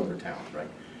in all over towns, right?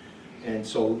 And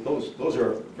so those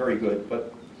are very good,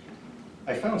 but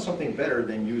I found something better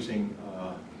than using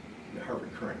the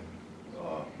Harvard Current,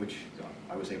 which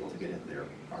I was able to get into their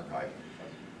archive.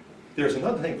 There's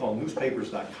another thing called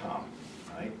newspapers.com,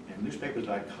 right? And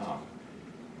newspapers.com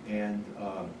and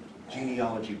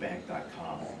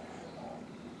genealogybank.com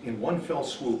in one fell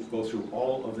swoop go through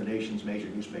all of the nation's major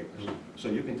newspapers. So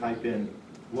you can type in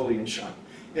Willie and Sean,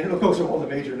 and it'll go through all the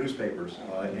major newspapers,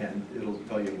 and it'll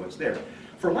tell you what's there.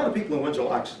 For a lot of people in Windsor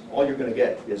Locks, all you're going to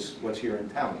get is what's here in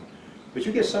town. But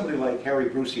you get somebody like Harry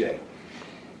Brussier.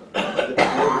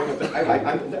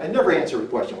 I never answer a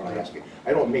question when I ask you.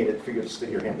 I don't mean it for you to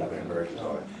stick your hand up and embarrass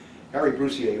yourself. Harry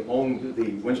Brussier owned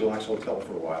the Windsor Locks Hotel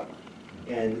for a while.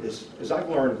 And as I've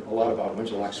learned a lot about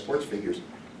Windsor Locks sports figures,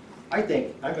 I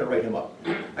think, I'm going to write him up,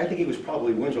 I think he was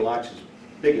probably Windsor Locks'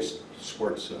 biggest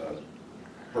sports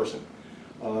person.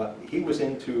 He was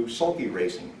into sulky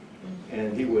racing,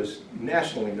 and he was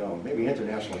nationally known, maybe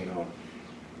internationally known.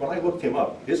 When I looked him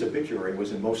up, his obituary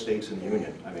was in most states in the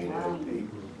Union. I mean,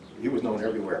 he was known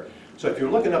everywhere. So if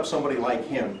you're looking up somebody like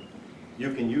him,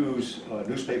 you can use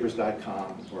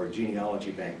newspapers.com or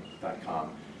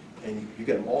genealogybank.com, and you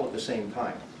get them all at the same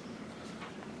time.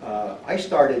 I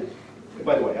started,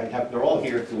 by the way, they're all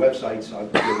here, the websites.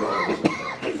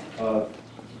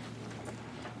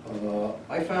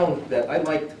 I found that I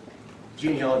liked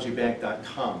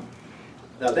genealogybank.com.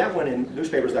 Now that one in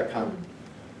newspapers.com,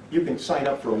 you can sign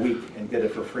up for a week and get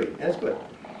it for free, and it's good.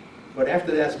 But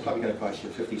after that, it's probably going to cost you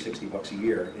 50, 60 bucks a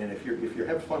year. And if you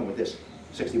have fun with this,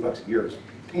 60 bucks a year is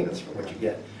peanuts for what you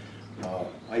get.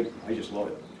 I just love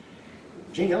it.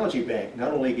 Genealogy Bank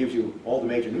not only gives you all the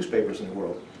major newspapers in the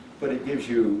world, but it gives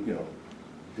you,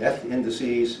 death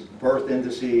indices, birth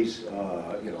indices,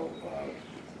 a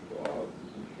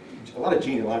lot of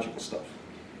genealogical stuff.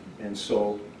 And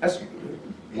so that's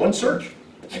one search.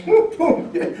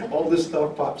 All this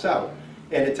stuff pops out,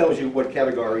 and it tells you what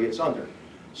category it's under.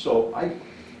 So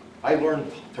I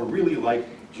learned to really like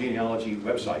genealogy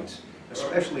websites,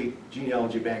 especially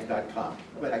genealogybank.com.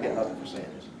 I get nothing for saying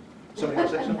this. Somebody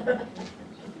else say something?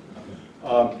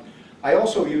 I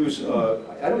also use,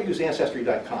 I don't use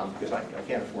Ancestry.com because I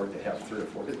can't afford to have 3 or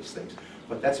 4 of these things,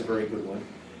 but that's a very good one.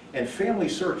 And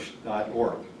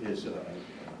FamilySearch.org is a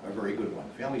very good one.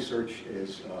 FamilySearch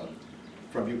is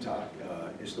from Utah,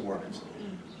 it's the Mormons.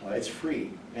 It's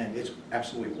free, and it's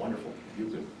absolutely wonderful. You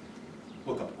can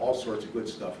look up all sorts of good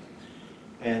stuff.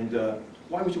 And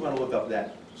why would you want to look up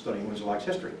that studying Windsor Locks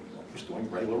history? Well, you're doing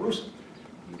regular Rusin.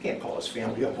 You can't call his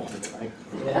family up all the time.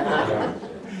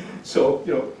 So,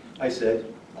 I said,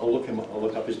 I'll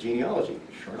look up his genealogy.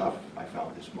 Sure enough, I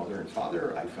found his mother and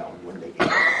father. I found when they came,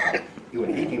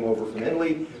 when he came over from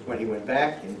Italy, when he went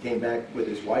back and came back with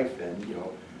his wife, and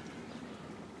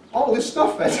all this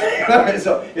stuff.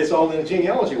 It's all in the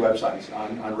genealogy websites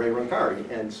on Ray Roncari,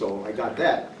 and so I got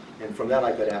that, and from that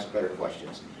I could ask better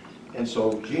questions. And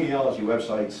so genealogy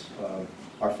websites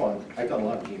are fun. I've done a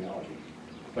lot of genealogy,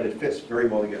 but it fits very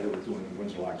well together with doing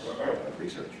Windsor Locks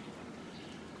research.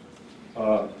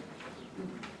 What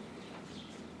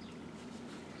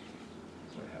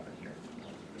happened here?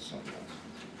 There's something else.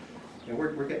 And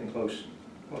we're getting close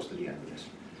to the end of this.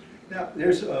 Now,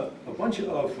 there's a bunch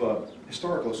of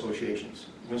historical associations.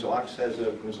 Windsor Locks has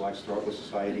a Windsor Locks Historical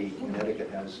Society. Connecticut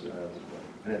has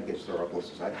Connecticut Historical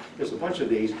Society. There's a bunch of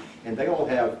these, and they all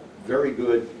have very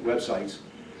good websites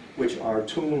which are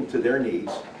tuned to their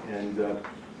needs, and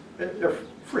they're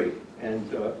free. And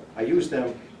I use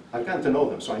them. I've gotten to know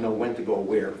them, so I know when to go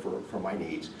where for my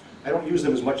needs. I don't use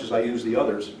them as much as I use the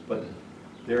others, but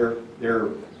they're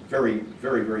very,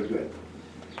 very, very good.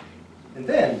 And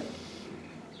then,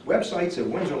 websites of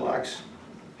Windsor Locks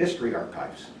History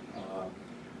Archives.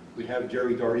 We have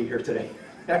Jerry Doherty here today.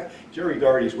 Jerry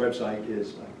Doherty's website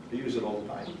is, I use it all the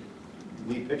time.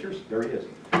 Need pictures? There he is.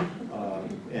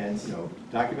 And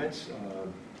documents.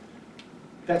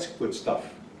 That's good stuff.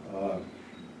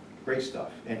 Great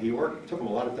stuff. And he took him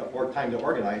a lot of time to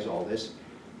organize all this.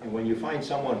 And when you find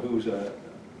someone who's a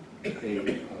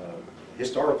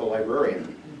historical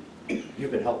librarian,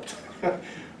 you've been helped.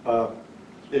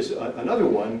 There's another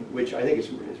one which I think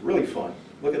is really fun.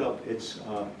 Look it up. It's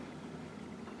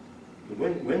the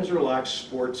Windsor Locks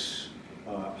Sports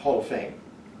Hall of Fame.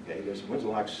 Okay, there's Windsor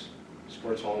Locks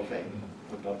Sports Hall of Fame.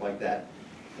 Look it up like that.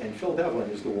 And Phil Devlin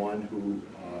is the one who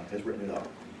has written it up.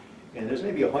 And there's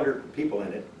maybe 100 people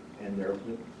in it, and they're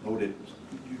noted.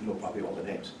 You know probably all the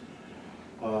names.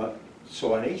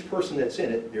 So on each person that's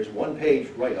in it, there's one page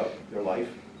write-up, their life,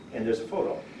 and there's a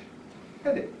photo.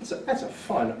 That's a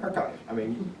fun archive. I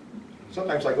mean,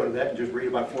 Sometimes I go to that and just read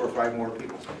about 4 or 5 more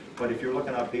people. But if you're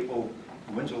looking at people,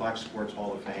 Windsor Locks Sports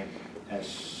Hall of Fame has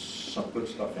some good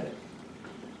stuff in it.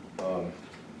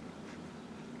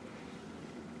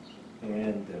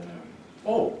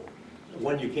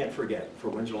 One you can't forget for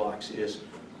Windsor Locks is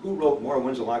who wrote more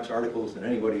Windsor Locks articles than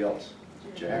anybody else?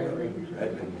 Jack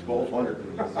Redmond, 1,200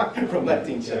 from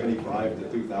 1975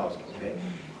 to 2000. Okay,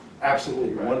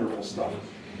 absolutely wonderful stuff.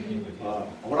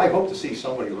 What I hope to see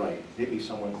somebody write, maybe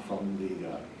someone from the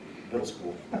middle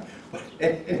school,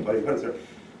 anybody, what is there?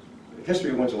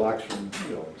 History of Windsor Locks from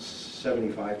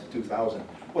 75 to 2000.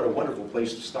 What a wonderful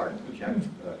place to start.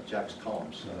 Jack's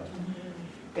columns.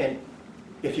 And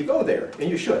if you go there, and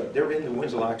you should, they're in the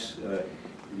Windsor Locks, the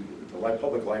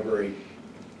public library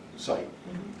site,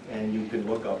 and you can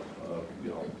look up,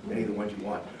 any of the ones you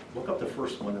want. Look up the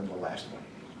first one and the last one.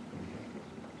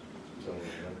 So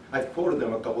I've quoted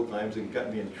them a couple times and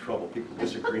got me in trouble. People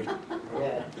disagree.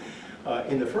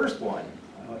 In the first one,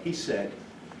 he said,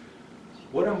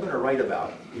 what I'm going to write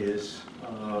about is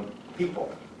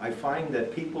people. I find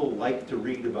that people like to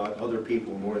read about other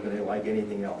people more than they like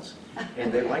anything else.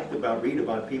 And they like to read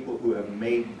about people who have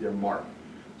made their mark.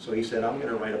 So he said, I'm going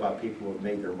to write about people who have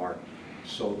made their mark.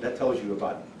 So that tells you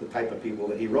about the type of people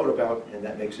that he wrote about, and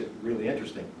that makes it really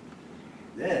interesting.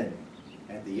 Then,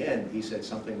 at the end, he said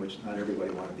something which not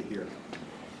everybody wanted to hear.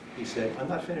 He said, I'm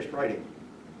not finished writing,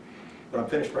 but I'm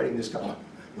finished writing this column.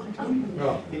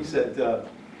 He said,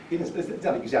 it's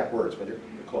not exact words, but they're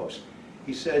close.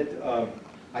 He said,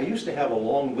 I used to have a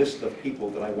long list of people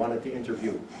that I wanted to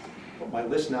interview, but my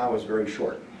list now is very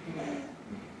short.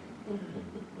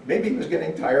 Maybe he was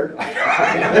getting tired,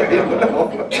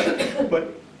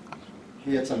 but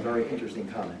he had some very interesting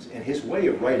comments. And his way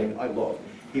of writing, I love.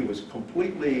 He was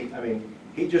completely,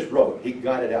 he just wrote, he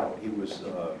got it out. He was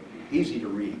easy to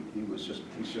read. He's just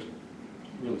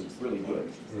really, really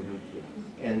good.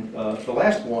 And the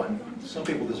last one, some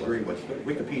people disagree with,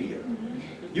 Wikipedia.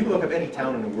 You can look up any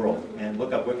town in the world and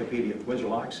look up Wikipedia, Windsor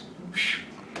Locks.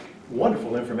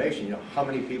 Wonderful information. How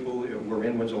many people were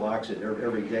in Windsor Locks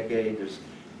every decade.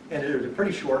 And they're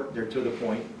pretty short. They're to the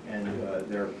point, and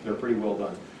they're pretty well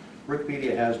done.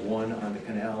 Wikipedia has one on the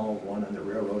canal, one on the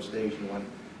railroad station, one.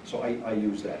 So I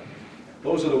use that.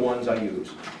 Those are the ones I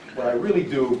use. What I really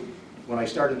do when I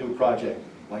start a new project,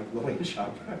 like William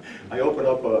Shop, I open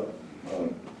up I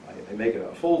make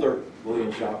a folder,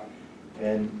 William Shop,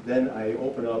 and then I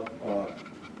open up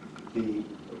the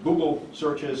Google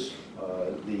searches,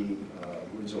 the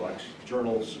Windsor Locks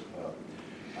journals.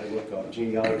 I look up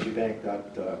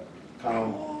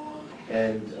genealogybank.com,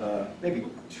 and maybe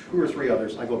 2 or 3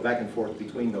 others. I go back and forth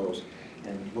between those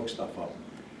and look stuff up.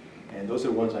 And those are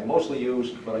the ones I mostly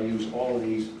use, but I use all of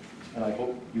these, and I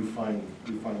hope you find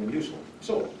them useful.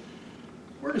 So,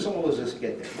 where does all of this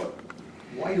get there?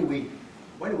 Why do we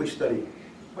study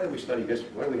history?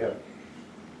 Why do we have?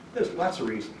 There's lots of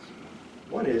reasons.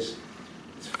 One is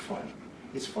it's fun.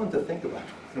 It's fun to think about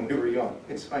when we were young.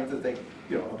 It's fun to think,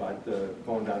 about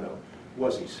going down to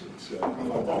Wuzzies. It's fun to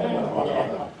think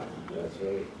about.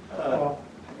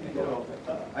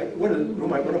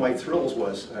 One of my thrills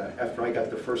was after I got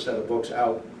the first set of books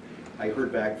out, I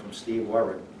heard back from Steve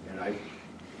Warwick, and I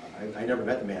never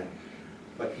met the man,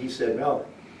 but he said, Mel,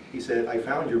 he said, I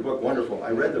found your book wonderful. I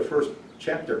read the first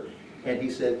chapter, and he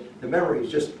said, the memories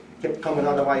just kept coming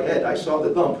out of my head. I saw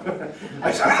the dump.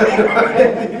 I saw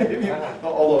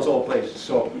all those old places.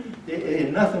 So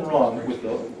nothing wrong with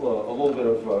a little bit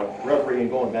of reverie and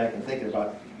going back and thinking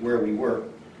about where we were.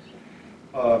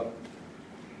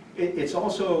 It's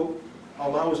also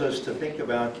allows us to think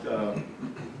about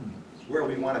where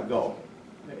we want to go.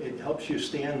 It helps you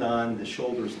stand on the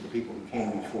shoulders of the people who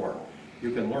came before.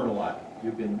 You can learn a lot.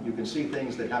 You can see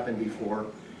things that happened before,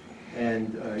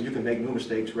 and you can make new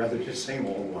mistakes rather than just same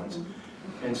old ones.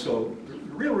 And so the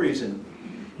real reason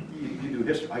you do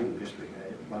history, I do history,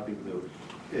 a lot of people do,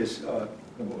 is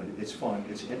it's fun,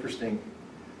 it's interesting,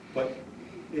 but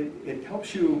it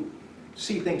helps you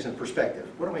see things in perspective.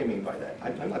 What do I mean by that?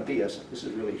 I'm not BSing, this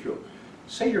is really true.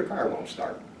 Say your car won't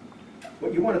start.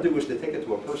 What you want to do is to take it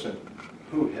to a person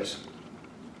who has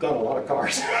done a lot of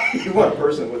cars. You want a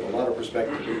person with a lot of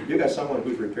perspective. You got someone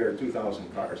who's repaired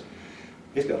 2,000 cars.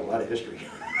 He's got a lot of history.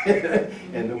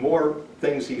 And the more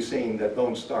things he's seen that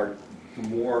don't start, the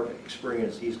more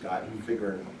experience he's got in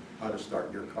figuring how to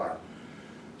start your car.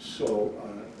 So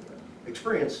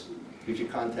experience gives you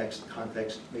context.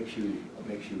 Context makes you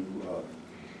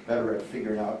better at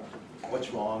figuring out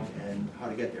what's wrong and how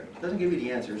to get there. It doesn't give you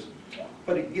the answers,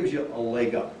 but it gives you a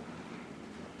leg up.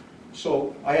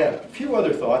 So I had a few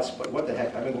other thoughts, but what the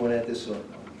heck, I've been going at this a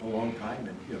long time,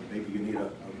 and maybe you need a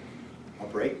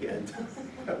break, and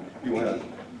You want to,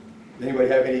 anybody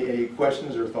have any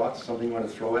questions or thoughts, something you want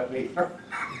to throw at me?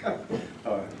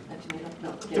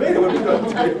 Tomato would be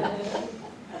good.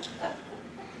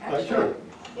 Sure.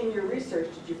 In your research,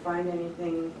 did you find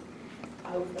anything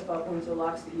out about Windsor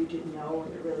Locks that you didn't know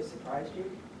and that really surprised you?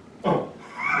 Oh.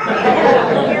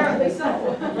 Apparently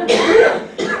so.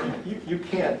 You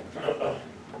can't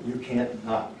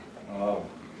not.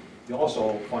 You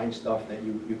also find stuff that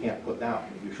you can't put down,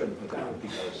 that you shouldn't put down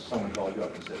because someone called you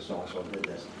up and said so-and-so did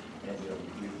this, and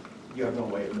you have no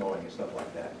way of knowing and stuff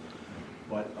like that.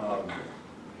 But, I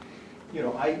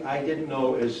didn't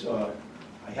know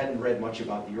I hadn't read much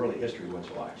about the early history of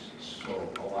Windsor Locks, so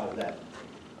a lot of that,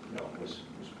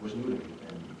 was new to me,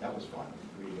 and that was fun,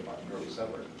 reading about the early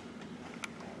settlers.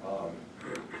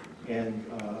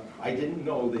 I didn't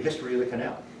know the history of the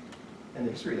canal, and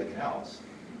the history of the canal is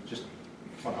just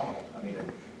phenomenal. I mean,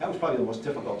 that was probably the most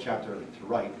difficult chapter to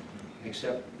write,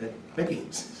 except that Mickey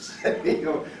said,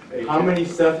 How many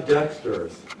Seth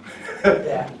Dexters?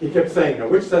 Yeah. He kept saying, now,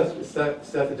 which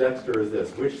Seth Dexter is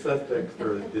this? Which Seth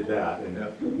Dexter did that?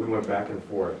 And we went back and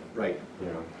forth. Right.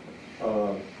 Yeah.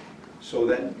 So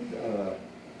that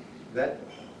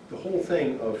the whole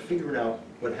thing of figuring out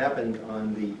what happened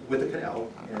with the canal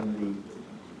and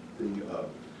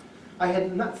I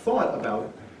had not thought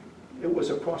about it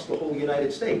was across the whole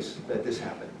United States that this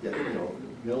happened. That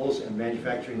mills and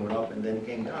manufacturing went up and then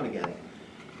came down again.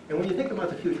 And when you think about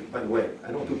the future, by the way,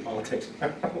 I don't do politics. I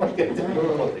don't want to get into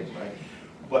politics, right?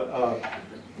 But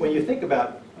when you think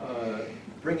about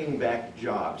bringing back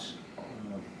jobs,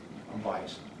 I'm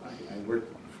biased. I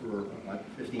worked for about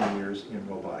 15 years in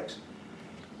robotics.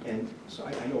 And so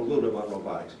I know a little bit about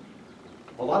robotics.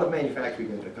 A lot of manufacturing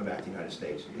is going to come back to the United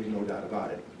States. There's no doubt about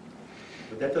it.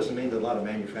 But that doesn't mean that a lot of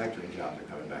manufacturing jobs are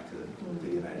coming back to the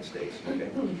United States.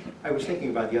 Okay? I was thinking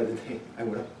about the other day, I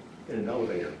went up in an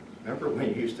elevator. Remember when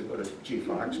you used to go to G.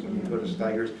 Fox, when you go to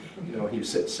Steiger's, you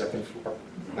sit second floor.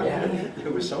 Yeah.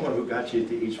 There was someone who got you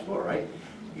to each floor, right?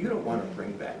 You don't want to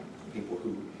bring back people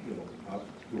who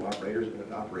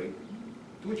operate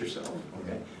do-it-yourself.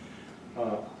 Okay?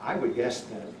 I would guess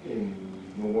that in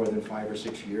no more than 5 or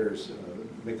 6 years,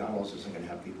 McDonald's isn't going to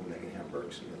have people making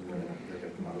hamburgers. They're going to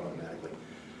come out automatically.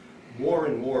 More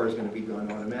and more is going to be done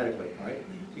automatically, right?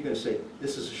 So you're going to say,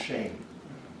 this is a shame.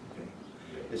 Okay?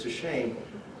 It's a shame,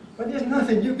 but there's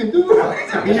nothing you can do about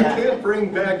it. I mean, you can't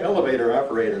bring back elevator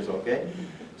operators, okay?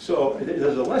 So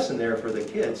there's a lesson there for the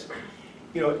kids.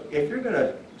 If you're going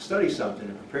to study something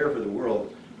and prepare for the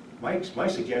world, my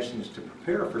suggestion is to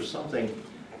prepare for something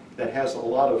that has a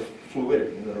lot of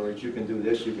fluidity. In other words, you can do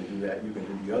this, you can do that, you can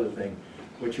do the other thing.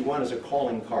 What you want is a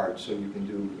calling card, so you can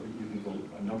do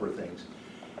a number of things.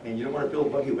 And you don't want to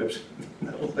build buggy whips.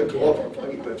 Don't let go of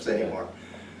buggy whips anymore.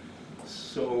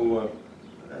 So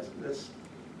that's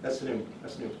an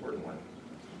important one.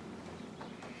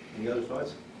 Any other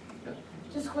thoughts? Yeah.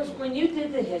 Just a question, when you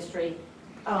did the history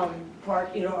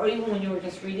part, or even when you were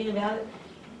just reading about it,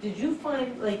 did you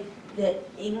find like that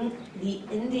in the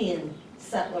Indian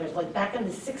settlers, like back in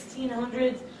the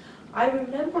 1600s, I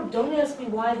remember, don't ask me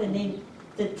why the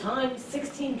time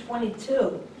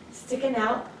 1622 sticking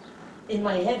out in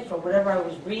my head for whatever I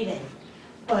was reading.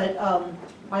 But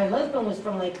my husband was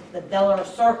from like the Delaware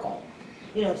Circle,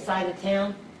 side of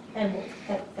town, and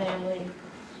that family,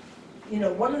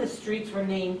 one of the streets were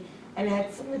named, and it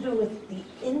had something to do with the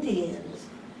Indians.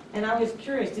 And I was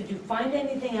curious, did you find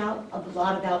anything out a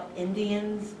lot about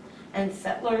Indians and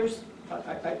settlers?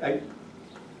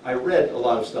 I read a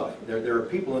lot of stuff. There are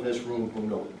people in this room who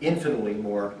know infinitely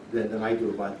more than I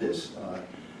do about this.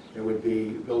 There would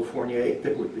be Bill Fournier,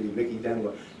 there would be Mickey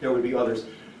Denwa, there would be others.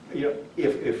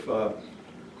 If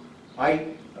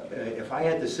I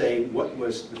had to say what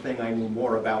was the thing I knew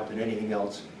more about than anything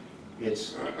else,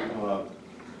 it's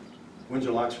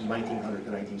Windsor Locks from 1900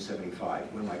 to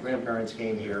 1975. When my grandparents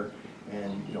came here,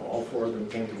 and all 4 of them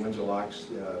came to Windsor Locks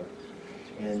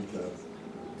and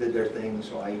did their thing.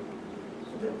 So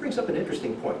that brings up an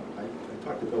interesting point. I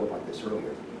talked to Bill about this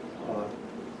earlier. I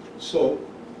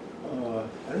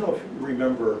don't know if you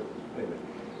remember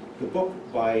the book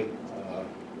by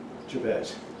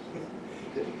Jabez.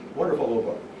 Wonderful little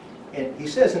book. And he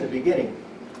says in the beginning,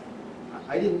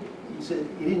 he said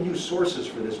he didn't use sources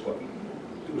for this book.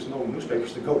 There was no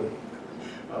newspapers to go to,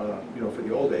 for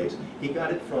the old days. He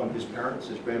got it from his parents,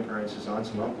 his grandparents, his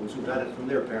aunts and uncles, who got it from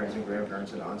their parents and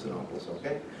grandparents and aunts and uncles,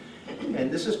 okay? And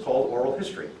this is called oral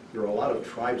history. There are a lot of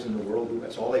tribes in the world who,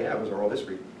 that's all they have is oral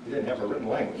history. They didn't have a written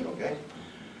language, okay?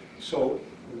 So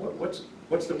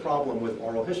what's the problem with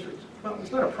oral history? Well,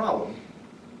 it's not a problem.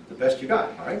 The best you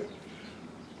got, all right?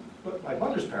 But my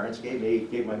mother's parents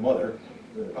gave my mother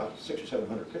about 600 or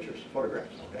 700 pictures,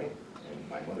 photographs, okay? And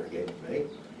my mother gave them to me,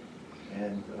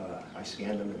 and I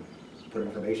scanned them and put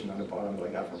information on the bottom that I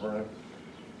got from her.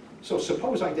 So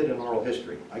suppose I did an oral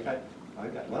history. I got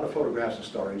a lot of photographs and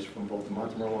stories from both the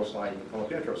Montemerlo side and the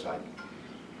Colapietro side.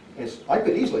 And I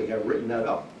could easily have written that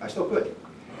up. I still could.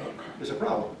 There's a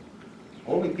problem.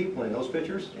 Only people in those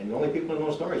pictures and the only people in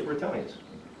those stories were Italians.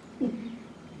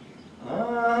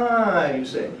 Ah, you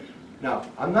say. Now,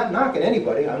 I'm not knocking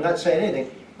anybody. I'm not saying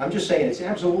anything. I'm just saying it's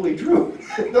absolutely true.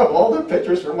 All the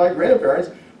pictures from my grandparents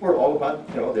were all about,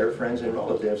 their friends and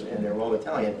relatives, and they were all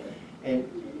Italian. And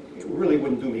it really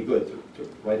wouldn't do me good to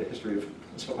write a history of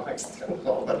Windsor Locks that was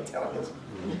all about Italians.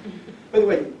 By the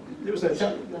way, there was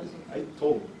I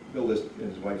told Bill this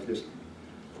and his wife this,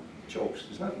 jokes.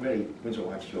 There's not many Windsor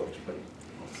Locks jokes, but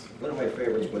one of my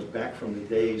favorites was back from the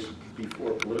days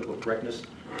before political correctness,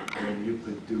 and you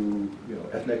could do,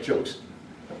 ethnic jokes.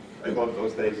 I love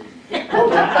those days.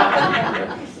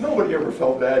 Nobody ever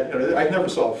felt bad. I never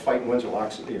saw a fight in Windsor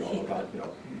Locks, about,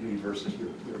 me versus your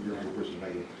versus my.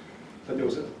 But there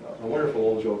was a wonderful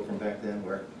old joke from back then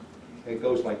where it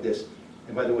goes like this.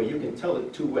 And by the way, you can tell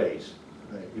it two ways.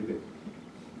 You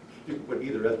could put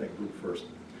either ethnic group first,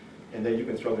 and then you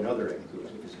can throw in other ethnic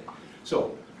groups. If you say.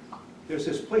 So there's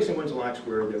this place in Windsor Locks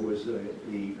where there was the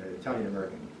Italian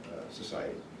American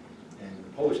Society, and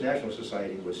the Polish National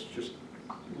Society was just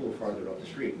a little farther up the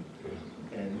street.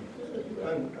 And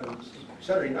on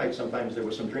Saturday night, sometimes there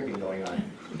was some drinking going on.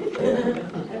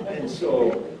 And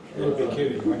so, I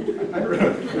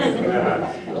remember,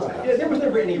 yeah, there was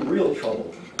never any real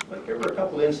trouble, but there were a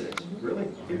couple incidents. Really?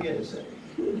 Give me an incident.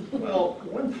 Well,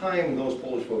 one time those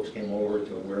Polish folks came over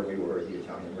to where we were at the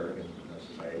Italian American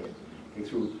Society, and they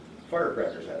threw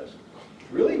firecrackers at us.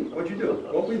 Really? What'd you do?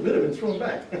 Well, we lit them and threw them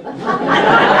back.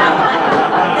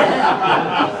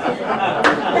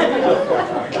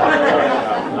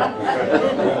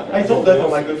 I told that to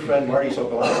my good friend Marty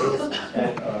Sokolowski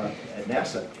at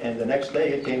NASA, and the next day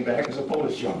it came back as a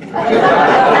Polish joke.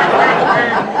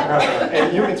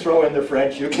 And you can throw in the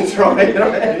French, you can throw in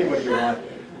anybody you want.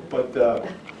 But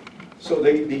so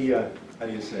how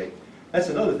do you say? That's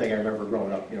another thing I remember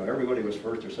growing up. Everybody was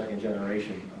first or second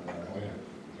generation,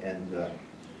 and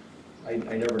I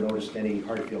never noticed any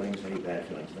hard feelings, any bad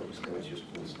feelings. That was just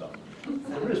cool stuff.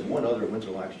 There is one other Windsor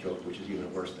Locks joke which is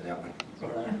even worse than that one.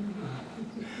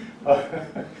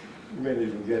 You may not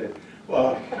even get it.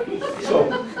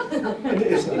 And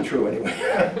it's not true anyway.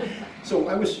 So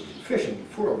I was fishing.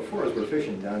 Four of us were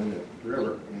fishing down in the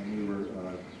river, and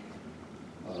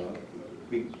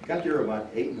we got there about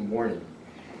 8 in the morning,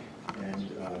 and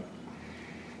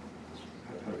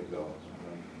how did it go?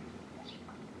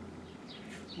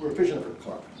 We were fishing for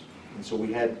carp, and so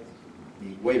we had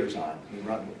the waders on. We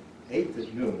were out 8 to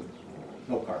noon,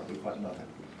 no carp, we caught nothing.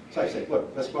 So I said,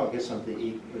 look, let's go out and get something to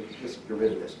eat, let's get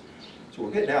rid of this. So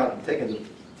we're getting out and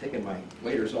taking my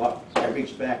waders off. I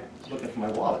reached back looking for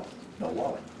my wallet. No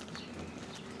wallet.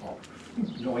 Oh,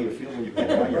 you know how you feel when you can't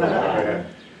find your wallet?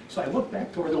 So I look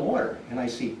back toward the water, and I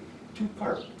see 2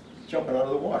 carp jumping out of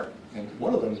the water. And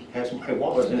one of them has my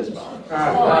wallet in his mouth.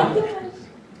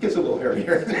 Gets a little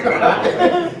hairier.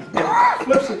 And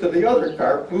flips it to the other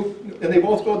carp, and they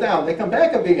both go down. They come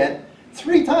back up again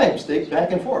 3 times, they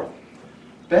back and forth.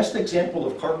 Best example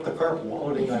of carp to carp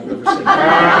walleting I've ever seen.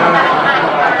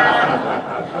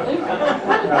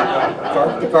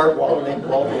 Carp to carp walleting,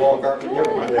 wall to wall carp.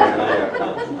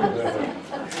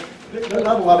 There are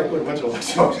not a lot of good Windsor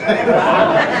Locks jokes.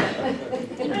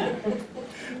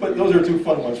 But those are 2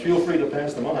 fun ones. Feel free to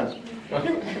pass them on. A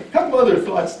couple other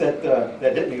thoughts that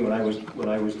hit me when I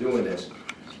was doing this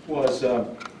was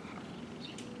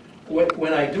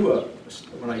when I do a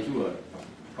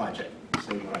project.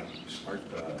 Say when I start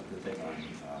the thing on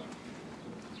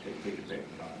take it back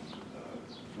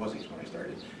Wuzzies when I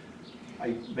started.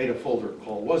 I made a folder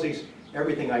called Wuzzies.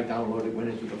 Everything I downloaded went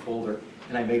into the folder,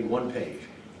 and I made 1 page.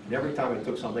 And every time I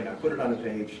took something, I put it on a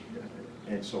page,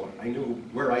 and so I knew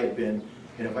where I had been,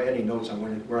 and if I had any notes on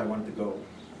where I wanted to go,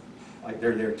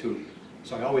 they're there too.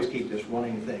 So I always keep this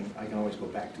running thing. I can always go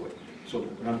back to it. So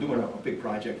when I'm doing a big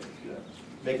project,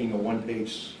 making a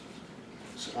 1-page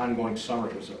ongoing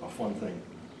summary was a fun thing.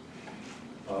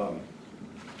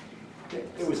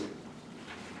 It was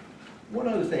one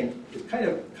other thing. It's kind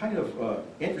of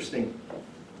interesting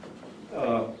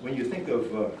when you think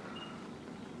of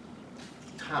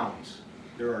towns.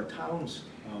 There are towns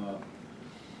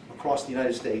across the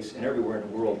United States and everywhere in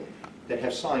the world that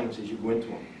have signs as you go into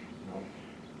them.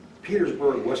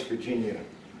 Petersburg, West Virginia,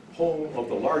 home of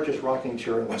the largest rocking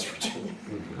chair in West Virginia.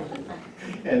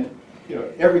 And you know,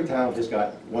 every town has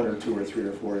got 1 or 2 or 3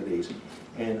 or 4 of these.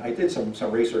 And I did some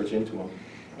research into them,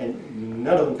 and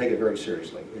none of them take it very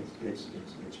seriously. It's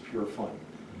pure fun.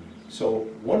 So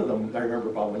one of them I remember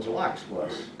about Windsor Locks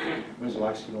was, Windsor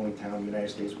Locks is the only town in the United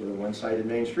States with a one-sided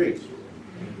main street.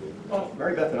 Well,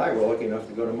 Mary Beth and I were lucky enough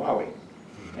to go to Maui.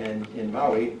 And in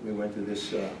Maui, we went to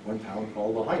this one town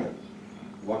called Lahaina.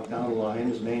 Walked down the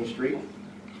Lahaina's main street.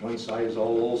 One side is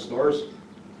all the little stores,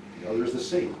 the other is the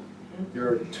sea. There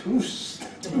are two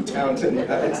towns in the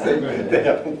United States that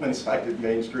have a one-sided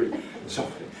main street. So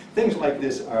things like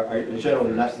this are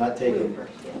generally not taken.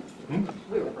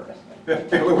 We were first.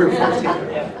 Yeah, we were first.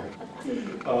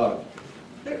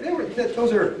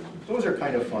 Those are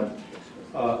kind of fun.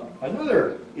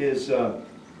 Another is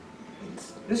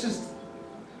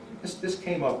this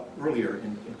came up earlier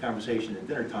in conversation at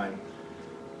dinner time.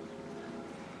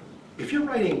 If you're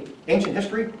writing ancient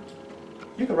history,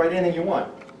 you can write anything you want.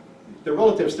 The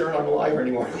relatives, they're not alive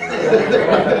anymore.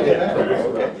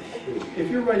 Okay.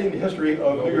 If you're writing the history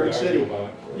of New York City,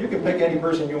 you can pick any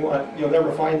person you want. You'll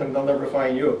never find them, they'll never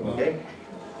find you, okay?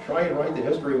 Try and write the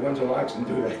history of Windsor Locks and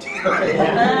do that.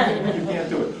 You can't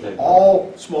do it.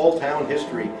 All small town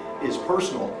history is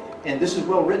personal, and this is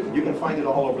well written. You can find it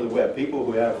all over the web. People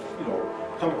who have, you know,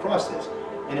 come across this.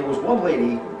 And it was one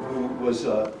lady who was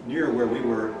near where we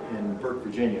were in Burke,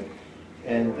 Virginia,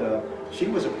 and she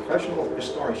was a professional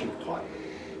historian. She taught.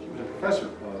 She was a professor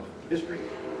of history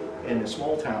in a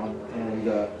small town, and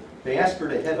they asked her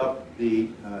to head up the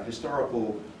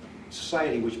historical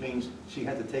society, which means she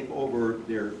had to take over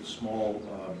their small,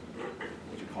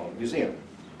 what you call it, museum.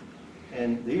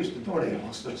 And they used to donate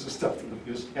all sorts of stuff to the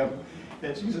museum.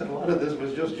 And she said a lot of this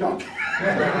was just junk.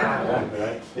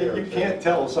 You can't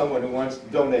tell someone who wants to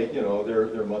donate, you know,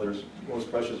 their mother's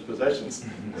most precious possessions,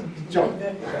 junk.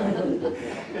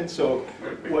 And so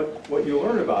what you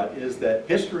learn about is that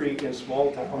history in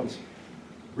small towns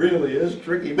really is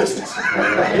tricky business.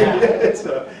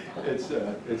 It's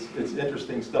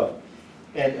interesting stuff.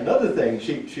 And another thing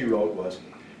she wrote was,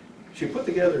 she put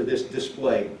together this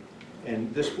display,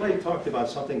 and display talked about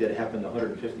something that happened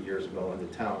 150 years ago in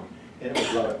the town. And it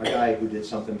was about a guy who did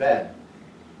something bad.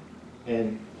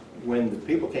 And when the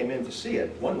people came in to see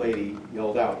it, one lady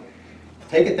yelled out,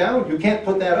 "Take it down, you can't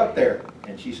put that up there."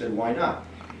 And she said, "Why not?"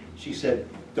 She said,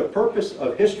 "The purpose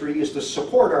of history is to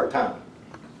support our town."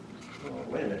 Oh,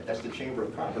 wait a minute, that's the Chamber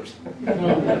of Commerce.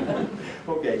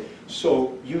 Okay,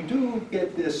 so you do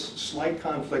get this slight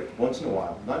conflict once in a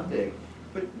while, not big,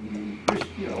 but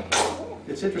you know,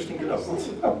 it's interesting to know.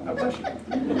 Oh, God bless you.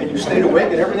 And you stayed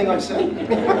awake and everything I said.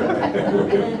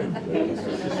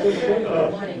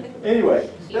 Anyway,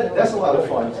 that's a lot of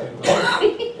fun.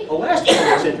 The last one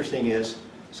that's interesting is,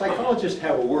 psychologists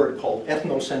have a word called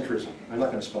ethnocentrism. I'm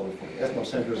not going to spell it for you.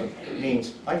 Ethnocentrism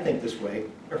means, I think this way,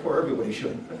 therefore everybody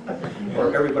should,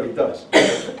 or everybody does.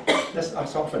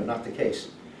 That's often not the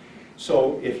case.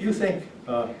 So if you think,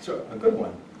 so a good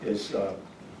one is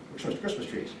Christmas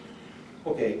trees.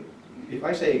 Okay, if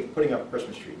I say putting up a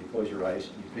Christmas tree, you close your eyes,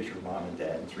 you picture mom and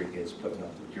dad and 3 kids putting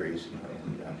up the trees, you know,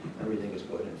 and everything is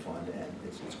good and fun, and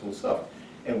it's cool stuff.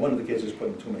 And one of the kids is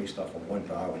putting too many stuff on one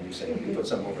bough, and you say, you put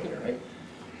some over there, right?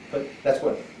 But that's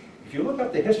what, if you look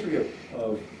up the history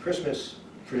of Christmas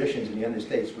traditions in the United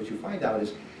States, what you find out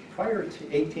is prior to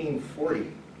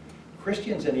 1840,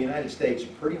 Christians in the United States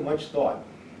pretty much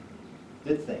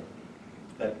did think,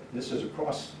 that this is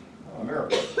across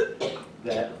America,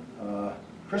 that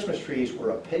Christmas trees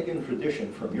were a pagan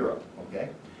tradition from Europe, okay?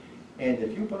 And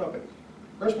if you put up a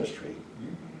Christmas tree,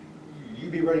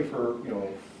 you'd be ready for, you know,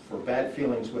 for bad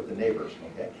feelings with the neighbors,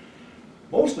 okay?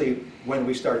 Mostly, when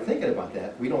we start thinking about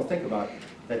that, we don't think about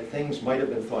that things might have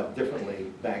been thought differently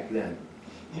back then.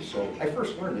 So I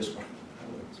first learned this one,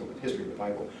 so with history of the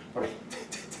Bible, but I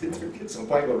did some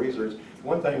Bible research.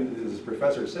 One time this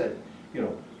professor said, you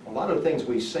know, a lot of things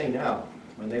we say now,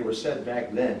 when they were said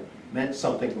back then, meant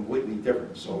something completely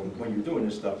different. So when you're doing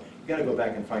this stuff, you got to go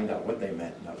back and find out what they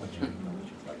meant, not what you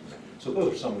thought. So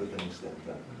those are some of the things that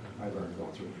I learned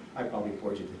going through. I probably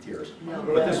bored you to tears. No.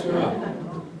 But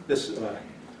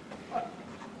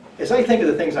as I think of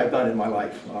the things I've done in my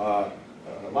life, a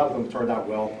lot of them turned out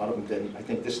well, a lot of them didn't. I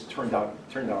think this turned out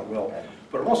well.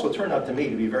 But it also turned out to me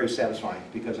to be very satisfying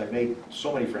because I've made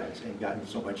so many friends and gotten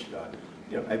so much,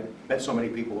 you know, I've met so many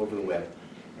people over the web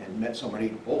and met so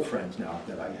many old friends now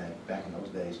that I had back in those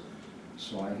days.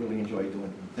 So I really enjoyed doing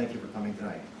it. Thank you for coming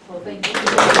tonight. Well, thank you.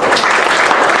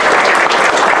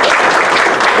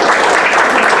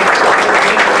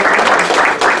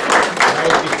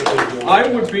 I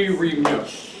would be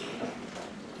remiss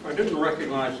if I didn't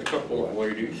recognize a couple of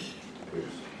ladies.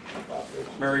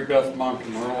 Mary Beth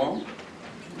Montemerlo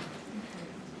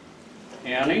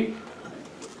Annie,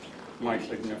 my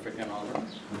significant other,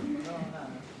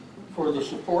 for the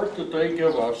support that they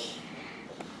give us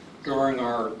during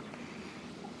our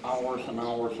hours and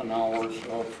hours and hours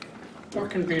of what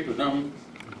can be to them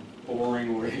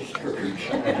boring research.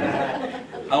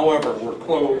 However, we're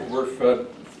clothed, we're fed,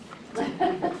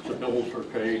 the bills are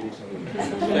paid.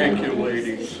 Thank you,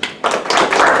 ladies.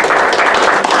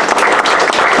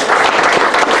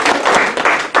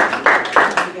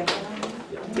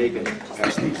 They can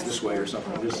pass these this way or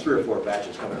something. There's 3 or 4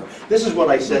 batches coming up. This is what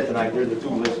I said tonight. They're the 2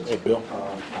 lists. Hey, Bill.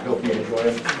 I hope you enjoy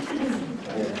them.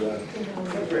 And,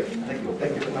 great. Thank you.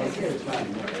 Thank you for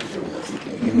coming.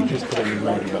 Can we just put a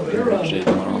reminder about Heritage Day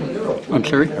tomorrow? I'm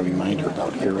sorry? A reminder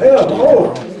about Heritage Day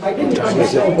tomorrow. I didn't buy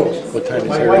myself books. What time is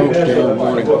My it? wife asked me Tomorrow to buy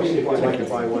morning. books if I'd like to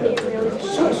buy one.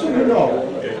 So you know,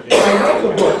 I have the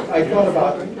book. I thought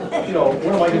about,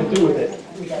 what am I going to do with it?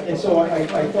 And so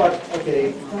I thought,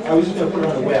 okay, I was just going to put it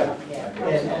on the web.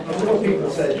 And a couple of people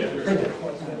said, print it.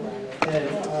 And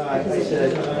I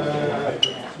said,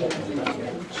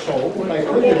 so when I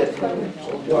printed it,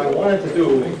 what I wanted to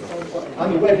do,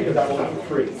 on the web you can download it for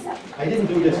free. I didn't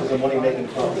do this as a money-making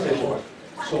competition.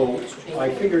 So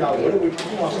I figured out what it would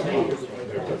cost me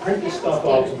to print this stuff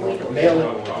out, mail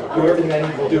it, do everything I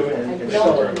need to do, and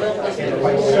sell it. And if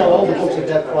I sell all the books at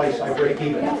that price, I break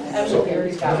even. So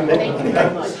I'm making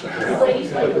money.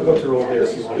 But the books are over there.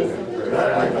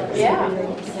 Yeah.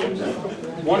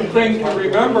 One thing to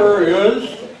remember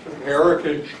is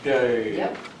Heritage Day.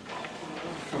 Yep.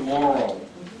 Tomorrow,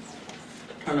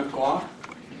 10 o'clock,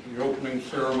 the opening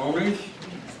ceremonies,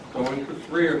 going to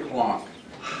 3 o'clock.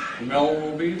 Mel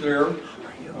will be there.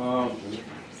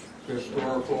 The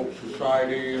Historical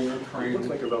Society and the training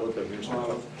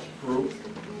group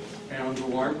and the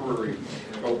library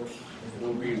folks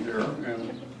will be there,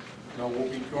 and Mel will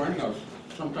be joining us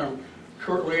sometime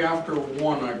shortly after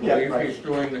 1, I believe. Right. He's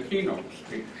doing the keynote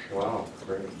speech. Wow,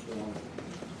 great.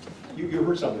 You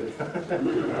heard something.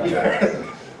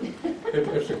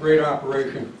 It's a great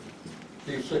operation.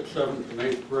 These 6th, 7th, and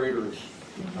 8th graders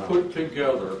put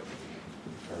together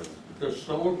this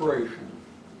celebration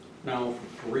now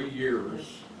for 3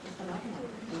 years.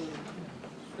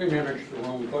 They manage their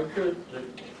own budget.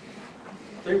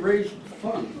 They raise the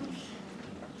funds.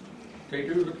 They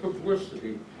do the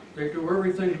publicity. They do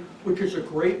everything, which is a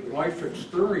great life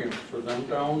experience for them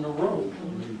down the road.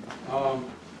 I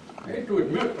hate to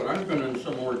admit, but I've been in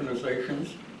some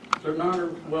organizations that are not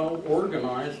as well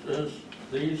organized as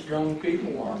these young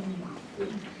people are.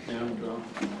 And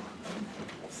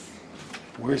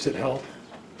Where's it held?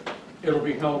 it'll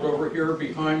be held over here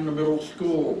behind the middle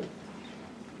school.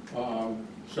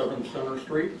 7 Center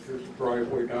Street, there's a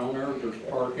driveway down there, there's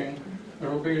parking. And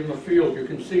it'll be in the field. You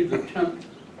can see the tent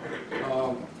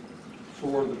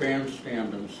for the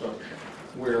bandstand and such,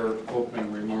 where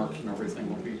opening remarks and everything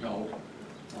will be held.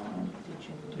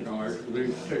 They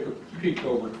take a peek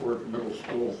over toward the middle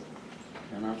school,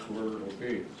 and that's where it'll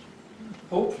be.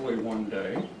 Hopefully one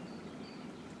day.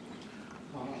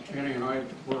 Annie and I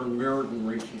were in Meriden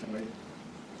recently,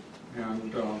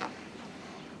 and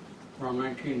around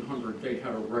 1900 they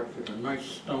had erected a nice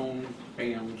stone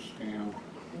bandstand,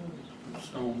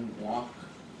 stone block,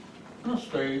 and a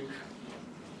stage.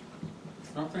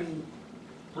 Nothing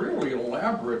really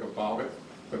elaborate about it,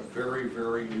 but very,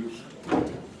 very useful.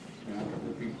 And it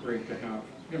would be great to have,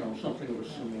 something of a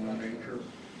similar nature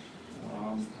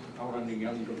out on the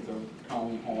end of the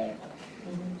town hall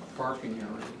parking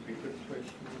area would be a good place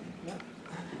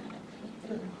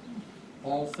to be.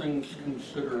 All things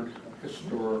considered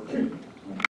historic.